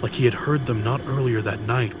 like he had heard them not earlier that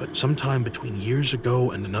night, but sometime between years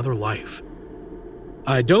ago and another life.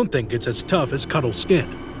 I don't think it's as tough as Cuddle's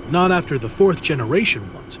skin. Not after the 4th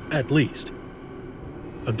generation ones, at least.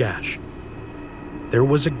 A gash. There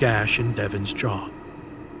was a gash in Devin's jaw.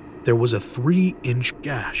 There was a 3-inch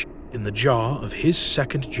gash in the jaw of his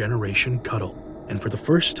 2nd generation Cuddle, and for the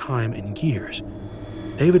first time in years,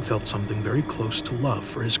 David felt something very close to love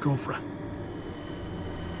for his girlfriend.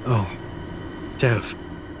 Oh, Dev.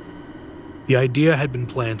 The idea had been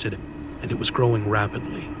planted, and it was growing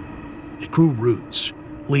rapidly. It grew roots,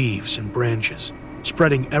 leaves, and branches,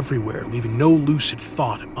 spreading everywhere, leaving no lucid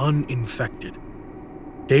thought uninfected.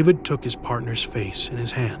 David took his partner's face in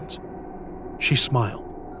his hands. She smiled.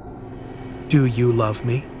 Do you love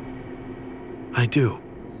me? I do.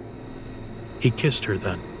 He kissed her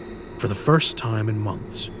then, for the first time in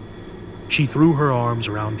months. She threw her arms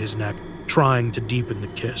around his neck, trying to deepen the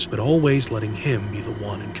kiss, but always letting him be the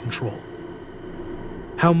one in control.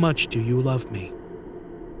 How much do you love me?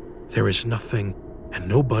 There is nothing and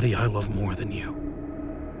nobody I love more than you.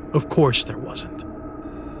 Of course there wasn't.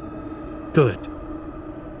 Good.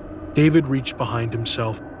 David reached behind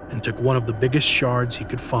himself and took one of the biggest shards he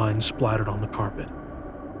could find splattered on the carpet.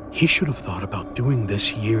 He should have thought about doing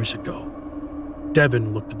this years ago.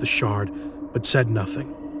 Devin looked at the shard, but said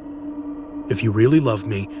nothing. If you really love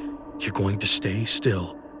me, you're going to stay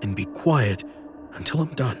still and be quiet until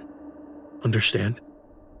I'm done. Understand?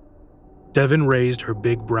 Devin raised her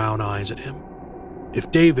big brown eyes at him.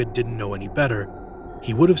 If David didn't know any better,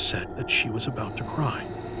 he would have said that she was about to cry.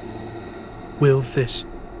 Will this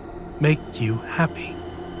make you happy?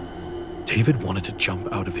 David wanted to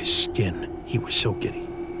jump out of his skin. He was so giddy.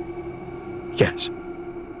 Yes,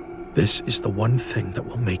 this is the one thing that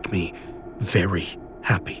will make me very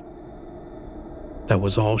happy. That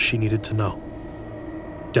was all she needed to know.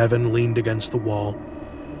 Devin leaned against the wall,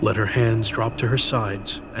 let her hands drop to her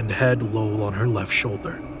sides, and head low on her left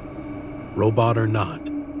shoulder. Robot or not,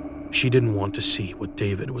 she didn't want to see what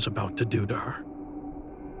David was about to do to her.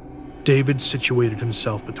 David situated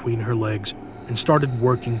himself between her legs and started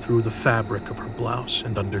working through the fabric of her blouse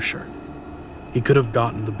and undershirt. He could have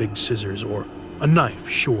gotten the big scissors or a knife,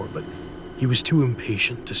 sure, but he was too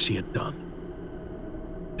impatient to see it done.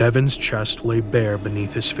 Devon's chest lay bare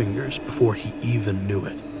beneath his fingers before he even knew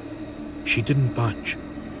it. She didn't budge.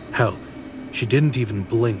 Hell, she didn't even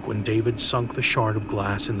blink when David sunk the shard of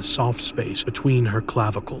glass in the soft space between her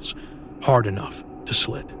clavicles, hard enough to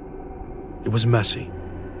slit. It was messy.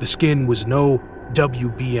 The skin was no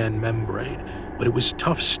WBN membrane, but it was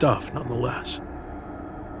tough stuff nonetheless.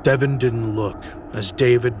 Devon didn't look as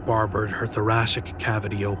David barbered her thoracic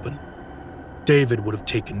cavity open. David would have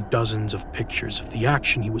taken dozens of pictures if the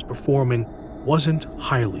action he was performing wasn't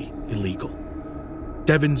highly illegal.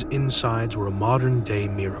 Devon's insides were a modern-day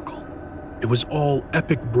miracle. It was all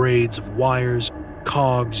epic braids of wires,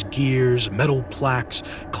 cogs, gears, metal plaques,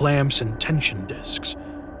 clamps, and tension discs.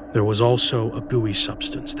 There was also a gooey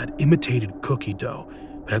substance that imitated cookie dough,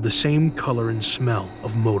 but had the same color and smell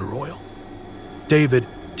of motor oil. David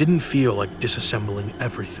didn't feel like disassembling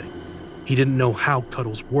everything. He didn't know how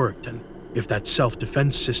Cuddles worked and if that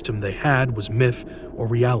self-defense system they had was myth or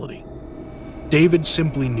reality. David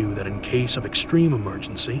simply knew that in case of extreme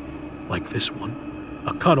emergency, like this one,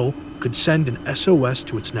 a Cuddle could send an SOS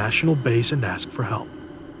to its national base and ask for help.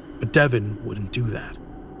 But Devon wouldn't do that.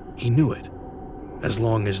 He knew it. As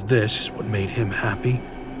long as this is what made him happy,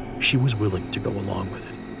 she was willing to go along with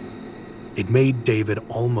it. It made David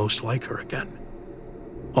almost like her again.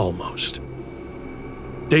 Almost.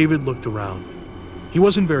 David looked around. He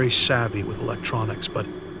wasn't very savvy with electronics, but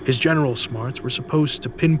his general smarts were supposed to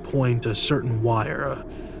pinpoint a certain wire, a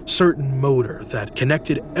certain motor that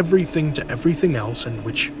connected everything to everything else and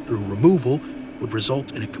which, through removal, would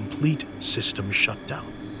result in a complete system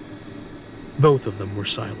shutdown. Both of them were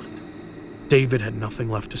silent. David had nothing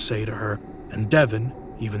left to say to her, and Devon,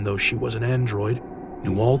 even though she was an android,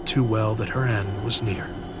 knew all too well that her end was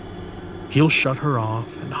near. He'll shut her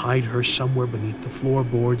off and hide her somewhere beneath the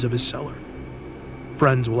floorboards of his cellar.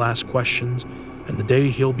 Friends will ask questions, and the day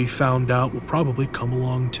he'll be found out will probably come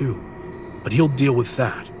along too, but he'll deal with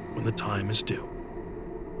that when the time is due.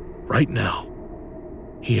 Right now,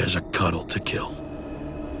 he has a Cuddle to kill.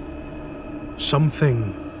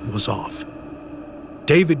 Something was off.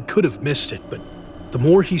 David could have missed it, but the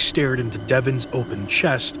more he stared into Devon's open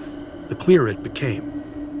chest, the clearer it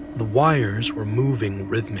became. The wires were moving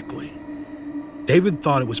rhythmically. David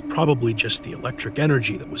thought it was probably just the electric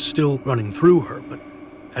energy that was still running through her, but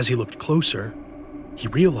as he looked closer, he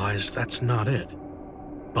realized that's not it.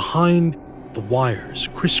 Behind the wires,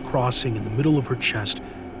 crisscrossing in the middle of her chest,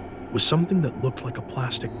 was something that looked like a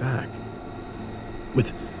plastic bag.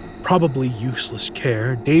 With probably useless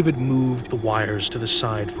care, David moved the wires to the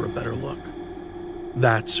side for a better look.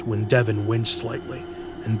 That's when Devon winced slightly,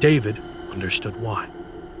 and David understood why.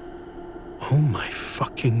 Oh my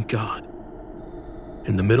fucking God.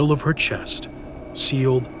 In the middle of her chest,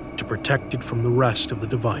 sealed to protect it from the rest of the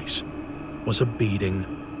device, was a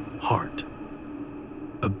beating heart.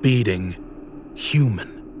 A beating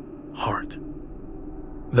human heart.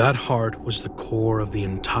 That heart was the core of the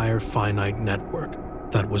entire finite network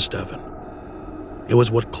that was Devon. It was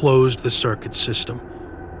what closed the circuit system.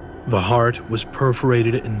 The heart was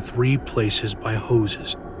perforated in 3 places by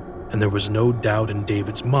hoses, and there was no doubt in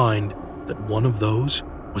David's mind that one of those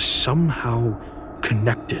was somehow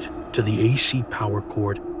connected to the AC power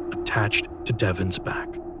cord attached to Devon's back.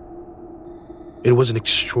 It was an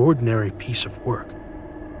extraordinary piece of work.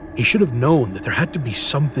 He should have known that there had to be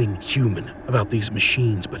something human about these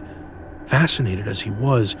machines, but fascinated as he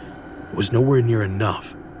was, it was nowhere near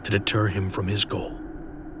enough to deter him from his goal.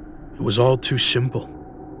 It was all too simple.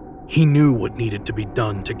 He knew what needed to be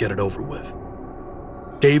done to get it over with.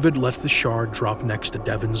 David let the shard drop next to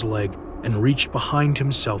Devon's leg and reached behind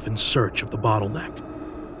himself in search of the bottleneck.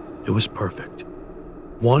 It was perfect.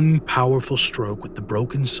 One powerful stroke with the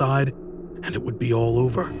broken side, and it would be all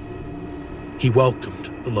over. He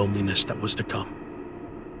welcomed the loneliness that was to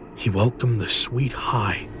come. He welcomed the sweet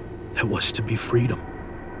high that was to be freedom.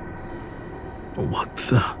 What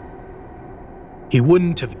the? He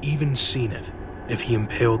wouldn't have even seen it if he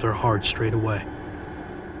impaled her hard straight away.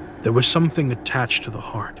 There was something attached to the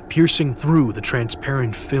heart, piercing through the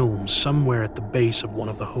transparent film somewhere at the base of one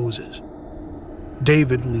of the hoses.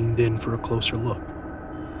 David leaned in for a closer look.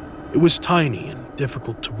 It was tiny and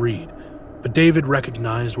difficult to read, but David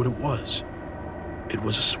recognized what it was. It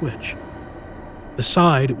was a switch. The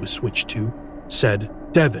side it was switched to said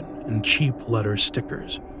Devon in cheap letter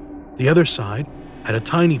stickers. The other side had a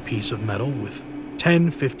tiny piece of metal with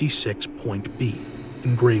 1056.B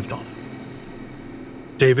engraved on it.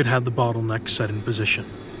 David had the bottleneck set in position.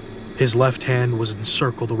 His left hand was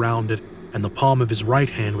encircled around it, and the palm of his right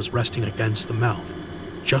hand was resting against the mouth.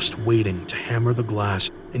 just waiting to hammer the glass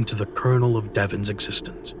into the kernel of Devon's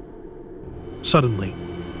existence. Suddenly,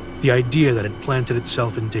 the idea that had planted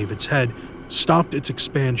itself in David's head stopped its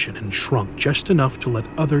expansion and shrunk just enough to let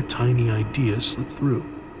other tiny ideas slip through.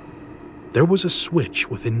 There was a switch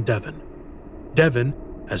within Devon. Devon,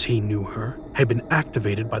 as he knew her, had been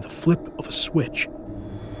activated by the flip of a switch.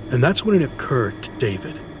 And that's when it occurred to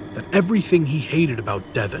David that everything he hated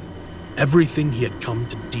about Devon, everything he had come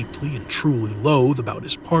to deeply and truly loathe about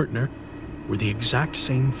his partner, were the exact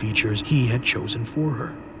same features he had chosen for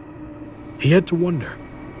her. He had to wonder,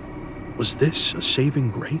 was this a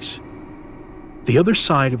saving grace? The other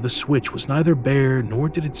side of the switch was neither bare nor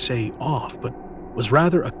did it say off, but was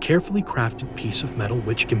rather a carefully crafted piece of metal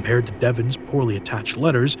which, compared to Devon's poorly attached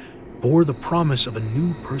letters, bore the promise of a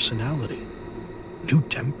new personality, new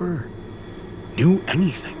temper, new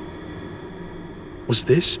anything. Was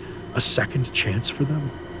this a second chance for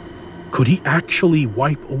them? Could he actually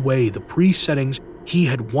wipe away the pre-settings he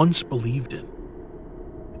had once believed in?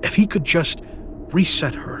 If he could just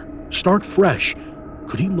reset her, start fresh,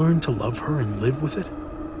 could he learn to love her and live with it?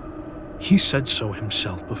 He said so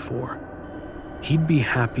himself before. He'd be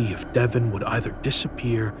happy if Devon would either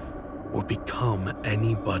disappear or become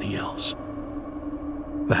anybody else.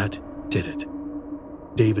 That did it.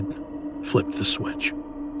 David flipped the switch.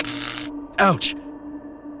 Ouch!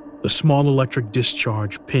 The small electric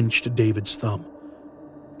discharge pinched David's thumb.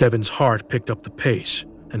 Devon's heart picked up the pace,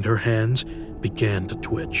 and her hands began to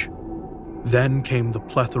twitch. Then came the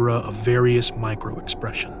plethora of various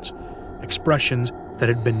micro-expressions, expressions that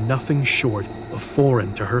had been nothing short of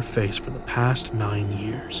foreign to her face for the past 9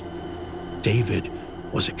 years. David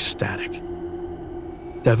was ecstatic.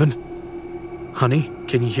 Devon? Honey,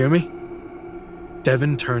 can you hear me?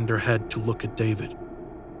 Devon turned her head to look at David.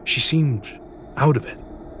 She seemed out of it,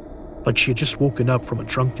 like she had just woken up from a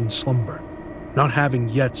drunken slumber, not having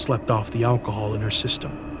yet slept off the alcohol in her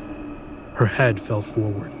system. Her head fell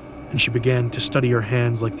forward, and she began to study her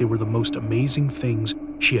hands like they were the most amazing things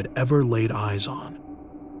she had ever laid eyes on.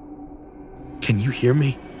 Can you hear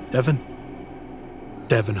me, Devon?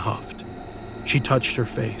 Devon huffed. She touched her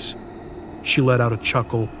face. She let out a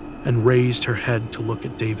chuckle and raised her head to look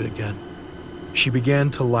at David again. She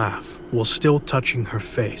began to laugh while still touching her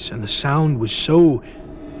face, and the sound was so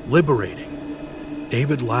liberating.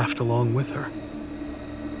 David laughed along with her.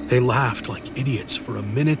 They laughed like idiots for a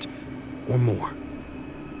minute or more.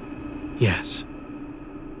 Yes,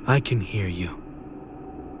 I can hear you.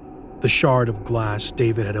 The shard of glass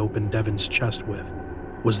David had opened Devon's chest with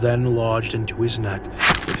was then lodged into his neck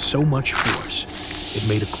with so much force it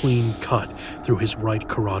made a clean cut through his right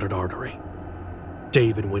carotid artery.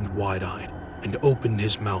 David went wide-eyed and opened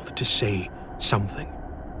his mouth to say something,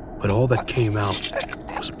 but all that came out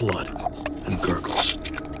was blood and gurgles.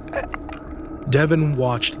 Devon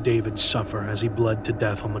watched David suffer as he bled to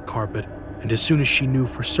death on the carpet, and as soon as she knew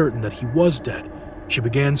for certain that he was dead, she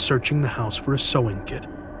began searching the house for a sewing kit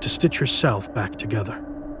to stitch herself back together.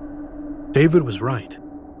 David was right.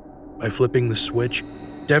 By flipping the switch,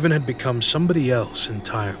 Devon had become somebody else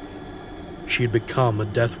entirely. She had become a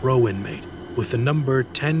death row inmate with the number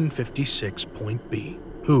 1056.B,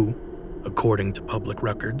 who, according to public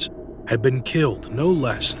records, had been killed no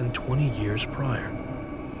less than 20 years prior.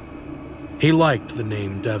 He liked the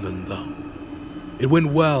name Devon, though. It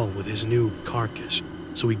went well with his new carcass,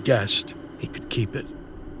 so he guessed he could keep it,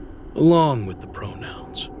 along with the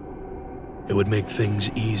pronouns. It would make things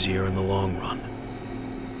easier in the long run.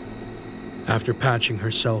 After patching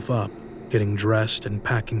herself up, getting dressed, and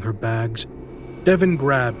packing her bags, Devon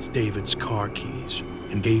grabbed David's car keys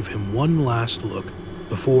and gave him one last look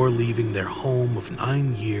before leaving their home of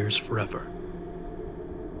 9 years forever.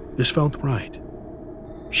 This felt right.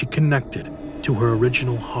 She connected to her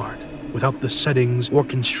original heart without the settings or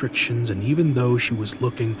constrictions, and even though she was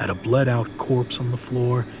looking at a bled-out corpse on the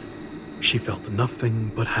floor, she felt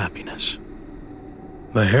nothing but happiness.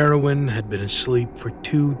 The heroine had been asleep for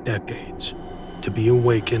 2 decades, to be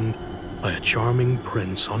awakened by a charming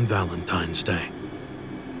prince on Valentine's Day.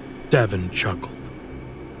 Devon chuckled.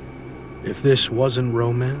 If this wasn't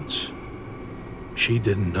romance, she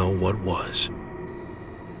didn't know what was.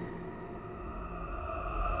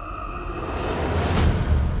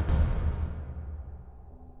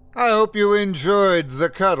 I hope you enjoyed The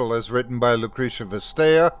Cuddle, as written by Lucrecia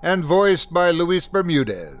Vistea and voiced by Luis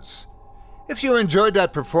Bermudez. If you enjoyed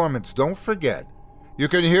that performance, don't forget, you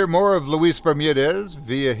can hear more of Luis Bermudez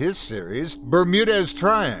via his series, Bermudez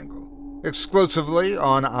Triangle, exclusively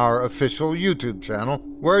on our official YouTube channel,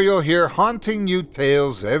 where you'll hear haunting new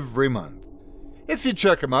tales every month. If you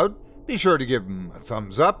check him out, Be sure to give him a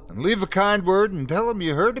thumbs up and leave a kind word and tell him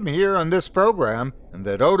you heard him here on this program and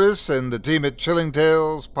that Otis and the team at Chilling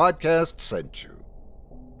Tales Podcast sent you.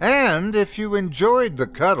 And if you enjoyed the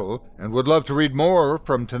cuddle and would love to read more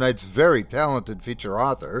from tonight's very talented feature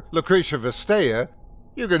author, Lucretia Vistea,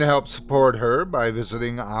 you can help support her by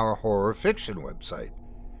visiting our horror fiction website,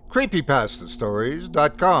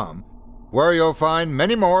 creepypastastories.com, where you'll find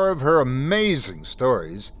many more of her amazing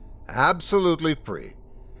stories absolutely free,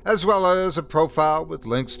 as well as a profile with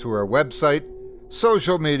links to her website,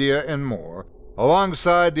 social media, and more,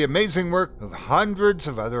 alongside the amazing work of hundreds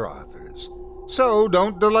of other authors. So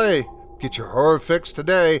don't delay. Get your horror fix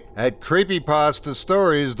today at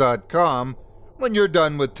creepypastastories.com when you're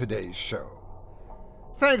done with today's show.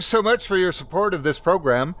 Thanks so much for your support of this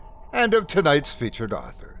program and of tonight's featured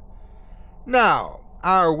author. Now,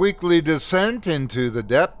 our weekly descent into the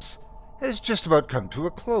depths has just about come to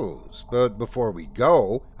a close, but before we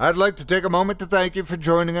go, I'd like to take a moment to thank you for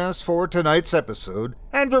joining us for tonight's episode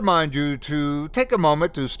and remind you to take a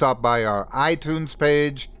moment to stop by our iTunes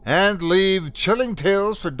page and leave Chilling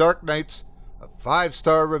Tales for Dark Nights a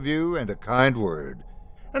 5-star review and a kind word,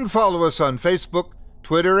 and follow us on Facebook,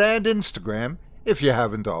 Twitter, and Instagram if you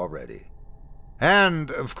haven't already. And,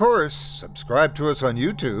 of course, subscribe to us on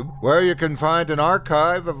YouTube, where you can find an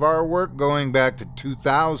archive of our work going back to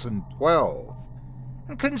 2012.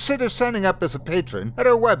 And consider signing up as a patron at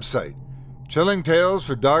our website,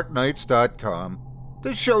 chillingtalesfordarknights.com,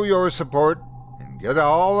 to show your support and get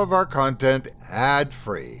all of our content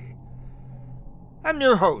ad-free. I'm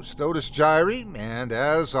your host, Otis Jiry, and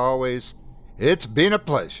as always, it's been a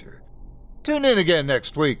pleasure. Tune in again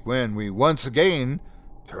next week when we once again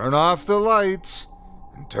turn off the lights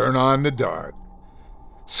and turn on the dark.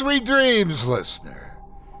 Sweet dreams, listener.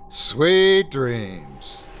 Sweet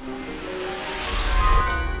dreams.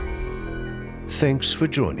 Thanks for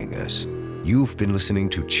joining us. You've been listening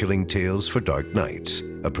to Chilling Tales for Dark Nights,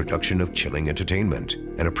 a production of Chilling Entertainment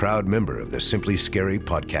and a proud member of the Simply Scary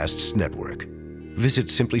Podcasts Network. Visit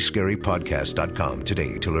simplyscarypodcast.com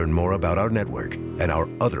today to learn more about our network and our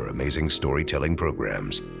other amazing storytelling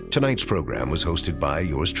programs. Tonight's program was hosted by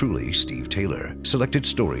yours truly, Steve Taylor. Selected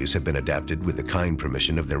stories have been adapted with the kind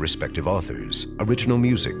permission of their respective authors. Original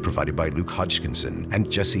music provided by Luke Hodgkinson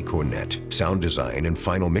and Jesse Cornett. Sound design and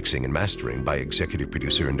final mixing and mastering by executive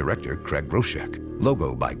producer and director Craig Roshek.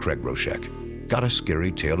 Logo by Craig Roshek. Got a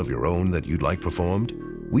scary tale of your own that you'd like performed?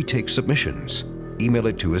 We take submissions. Email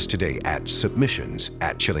it to us today at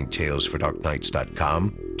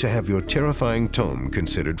submissions@chillingtalesfordarknights.com to have your terrifying tome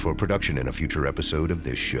considered for production in a future episode of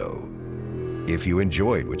this show. If you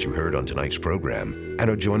enjoyed what you heard on tonight's program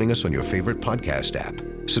and are joining us on your favorite podcast app,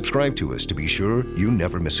 subscribe to us to be sure you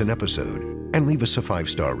never miss an episode, and leave us a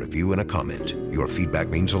 5-star review and a comment. Your feedback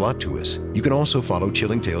means a lot to us. You can also follow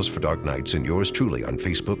Chilling Tales for Dark Nights and yours truly on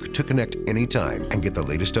Facebook to connect anytime and get the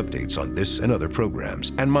latest updates on this and other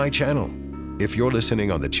programs and my channel. If you're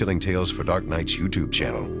listening on the Chilling Tales for Dark Nights YouTube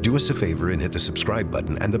channel, do us a favor and hit the subscribe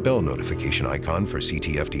button and the bell notification icon for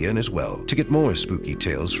CTFDN as well to get more spooky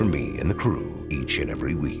tales from me and the crew each and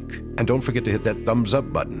every week. And don't forget to hit that thumbs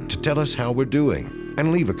up button to tell us how we're doing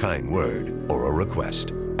and leave a kind word or a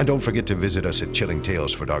request. And don't forget to visit us at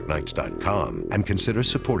chillingtalesfordarknights.com and consider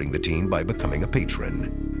supporting the team by becoming a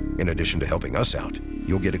patron. In addition to helping us out,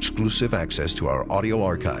 you'll get exclusive access to our audio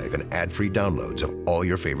archive and ad-free downloads of all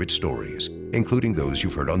your favorite stories, including those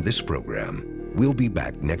you've heard on this program. We'll be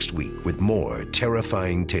back next week with more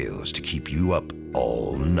terrifying tales to keep you up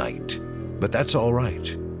all night. But that's all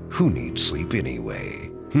right. Who needs sleep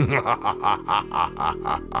anyway?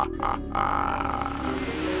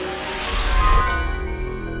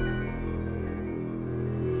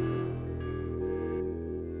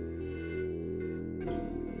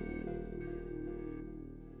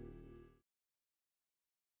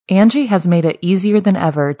 Angie has made it easier than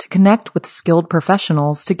ever to connect with skilled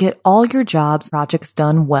professionals to get all your jobs projects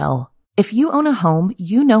done well. If you own a home,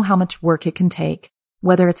 you know how much work it can take,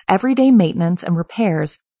 whether it's everyday maintenance and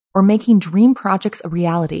repairs or making dream projects a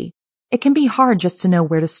reality. It can be hard just to know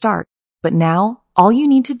where to start, but now all you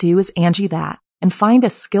need to do is Angie that and find a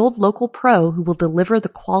skilled local pro who will deliver the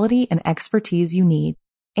quality and expertise you need.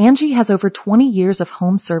 Angie has over 20 years of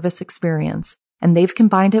home service experience, and they've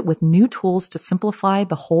combined it with new tools to simplify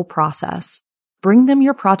the whole process. Bring them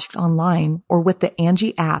your project online or with the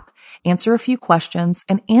Angie app, answer a few questions,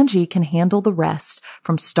 and Angie can handle the rest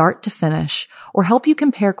from start to finish, or help you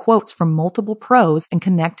compare quotes from multiple pros and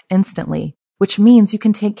connect instantly, which means you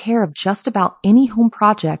can take care of just about any home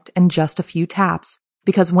project in just a few taps.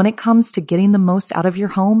 Because when it comes to getting the most out of your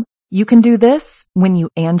home, you can do this when you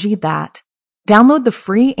Angie that. Download the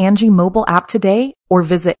free Angie mobile app today or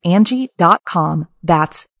visit Angie.com.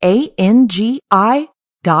 That's ANGI.com.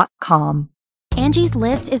 Angie's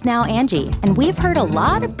List is now Angie, and we've heard a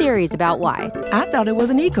lot of theories about why. I thought it was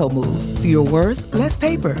an eco move. Fewer words, less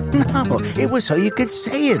paper. No, it was so you could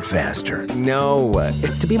say it faster. No,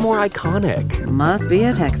 it's to be more iconic. Must be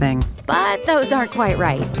a tech thing. But those aren't quite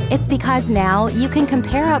right. It's because now you can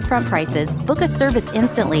compare upfront prices, book a service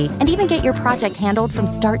instantly, and even get your project handled from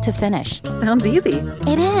start to finish. Sounds easy.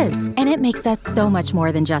 It is, and it makes us so much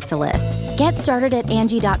more than just a list. Get started at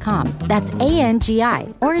Angie.com. That's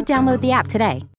ANGI, or download the app today.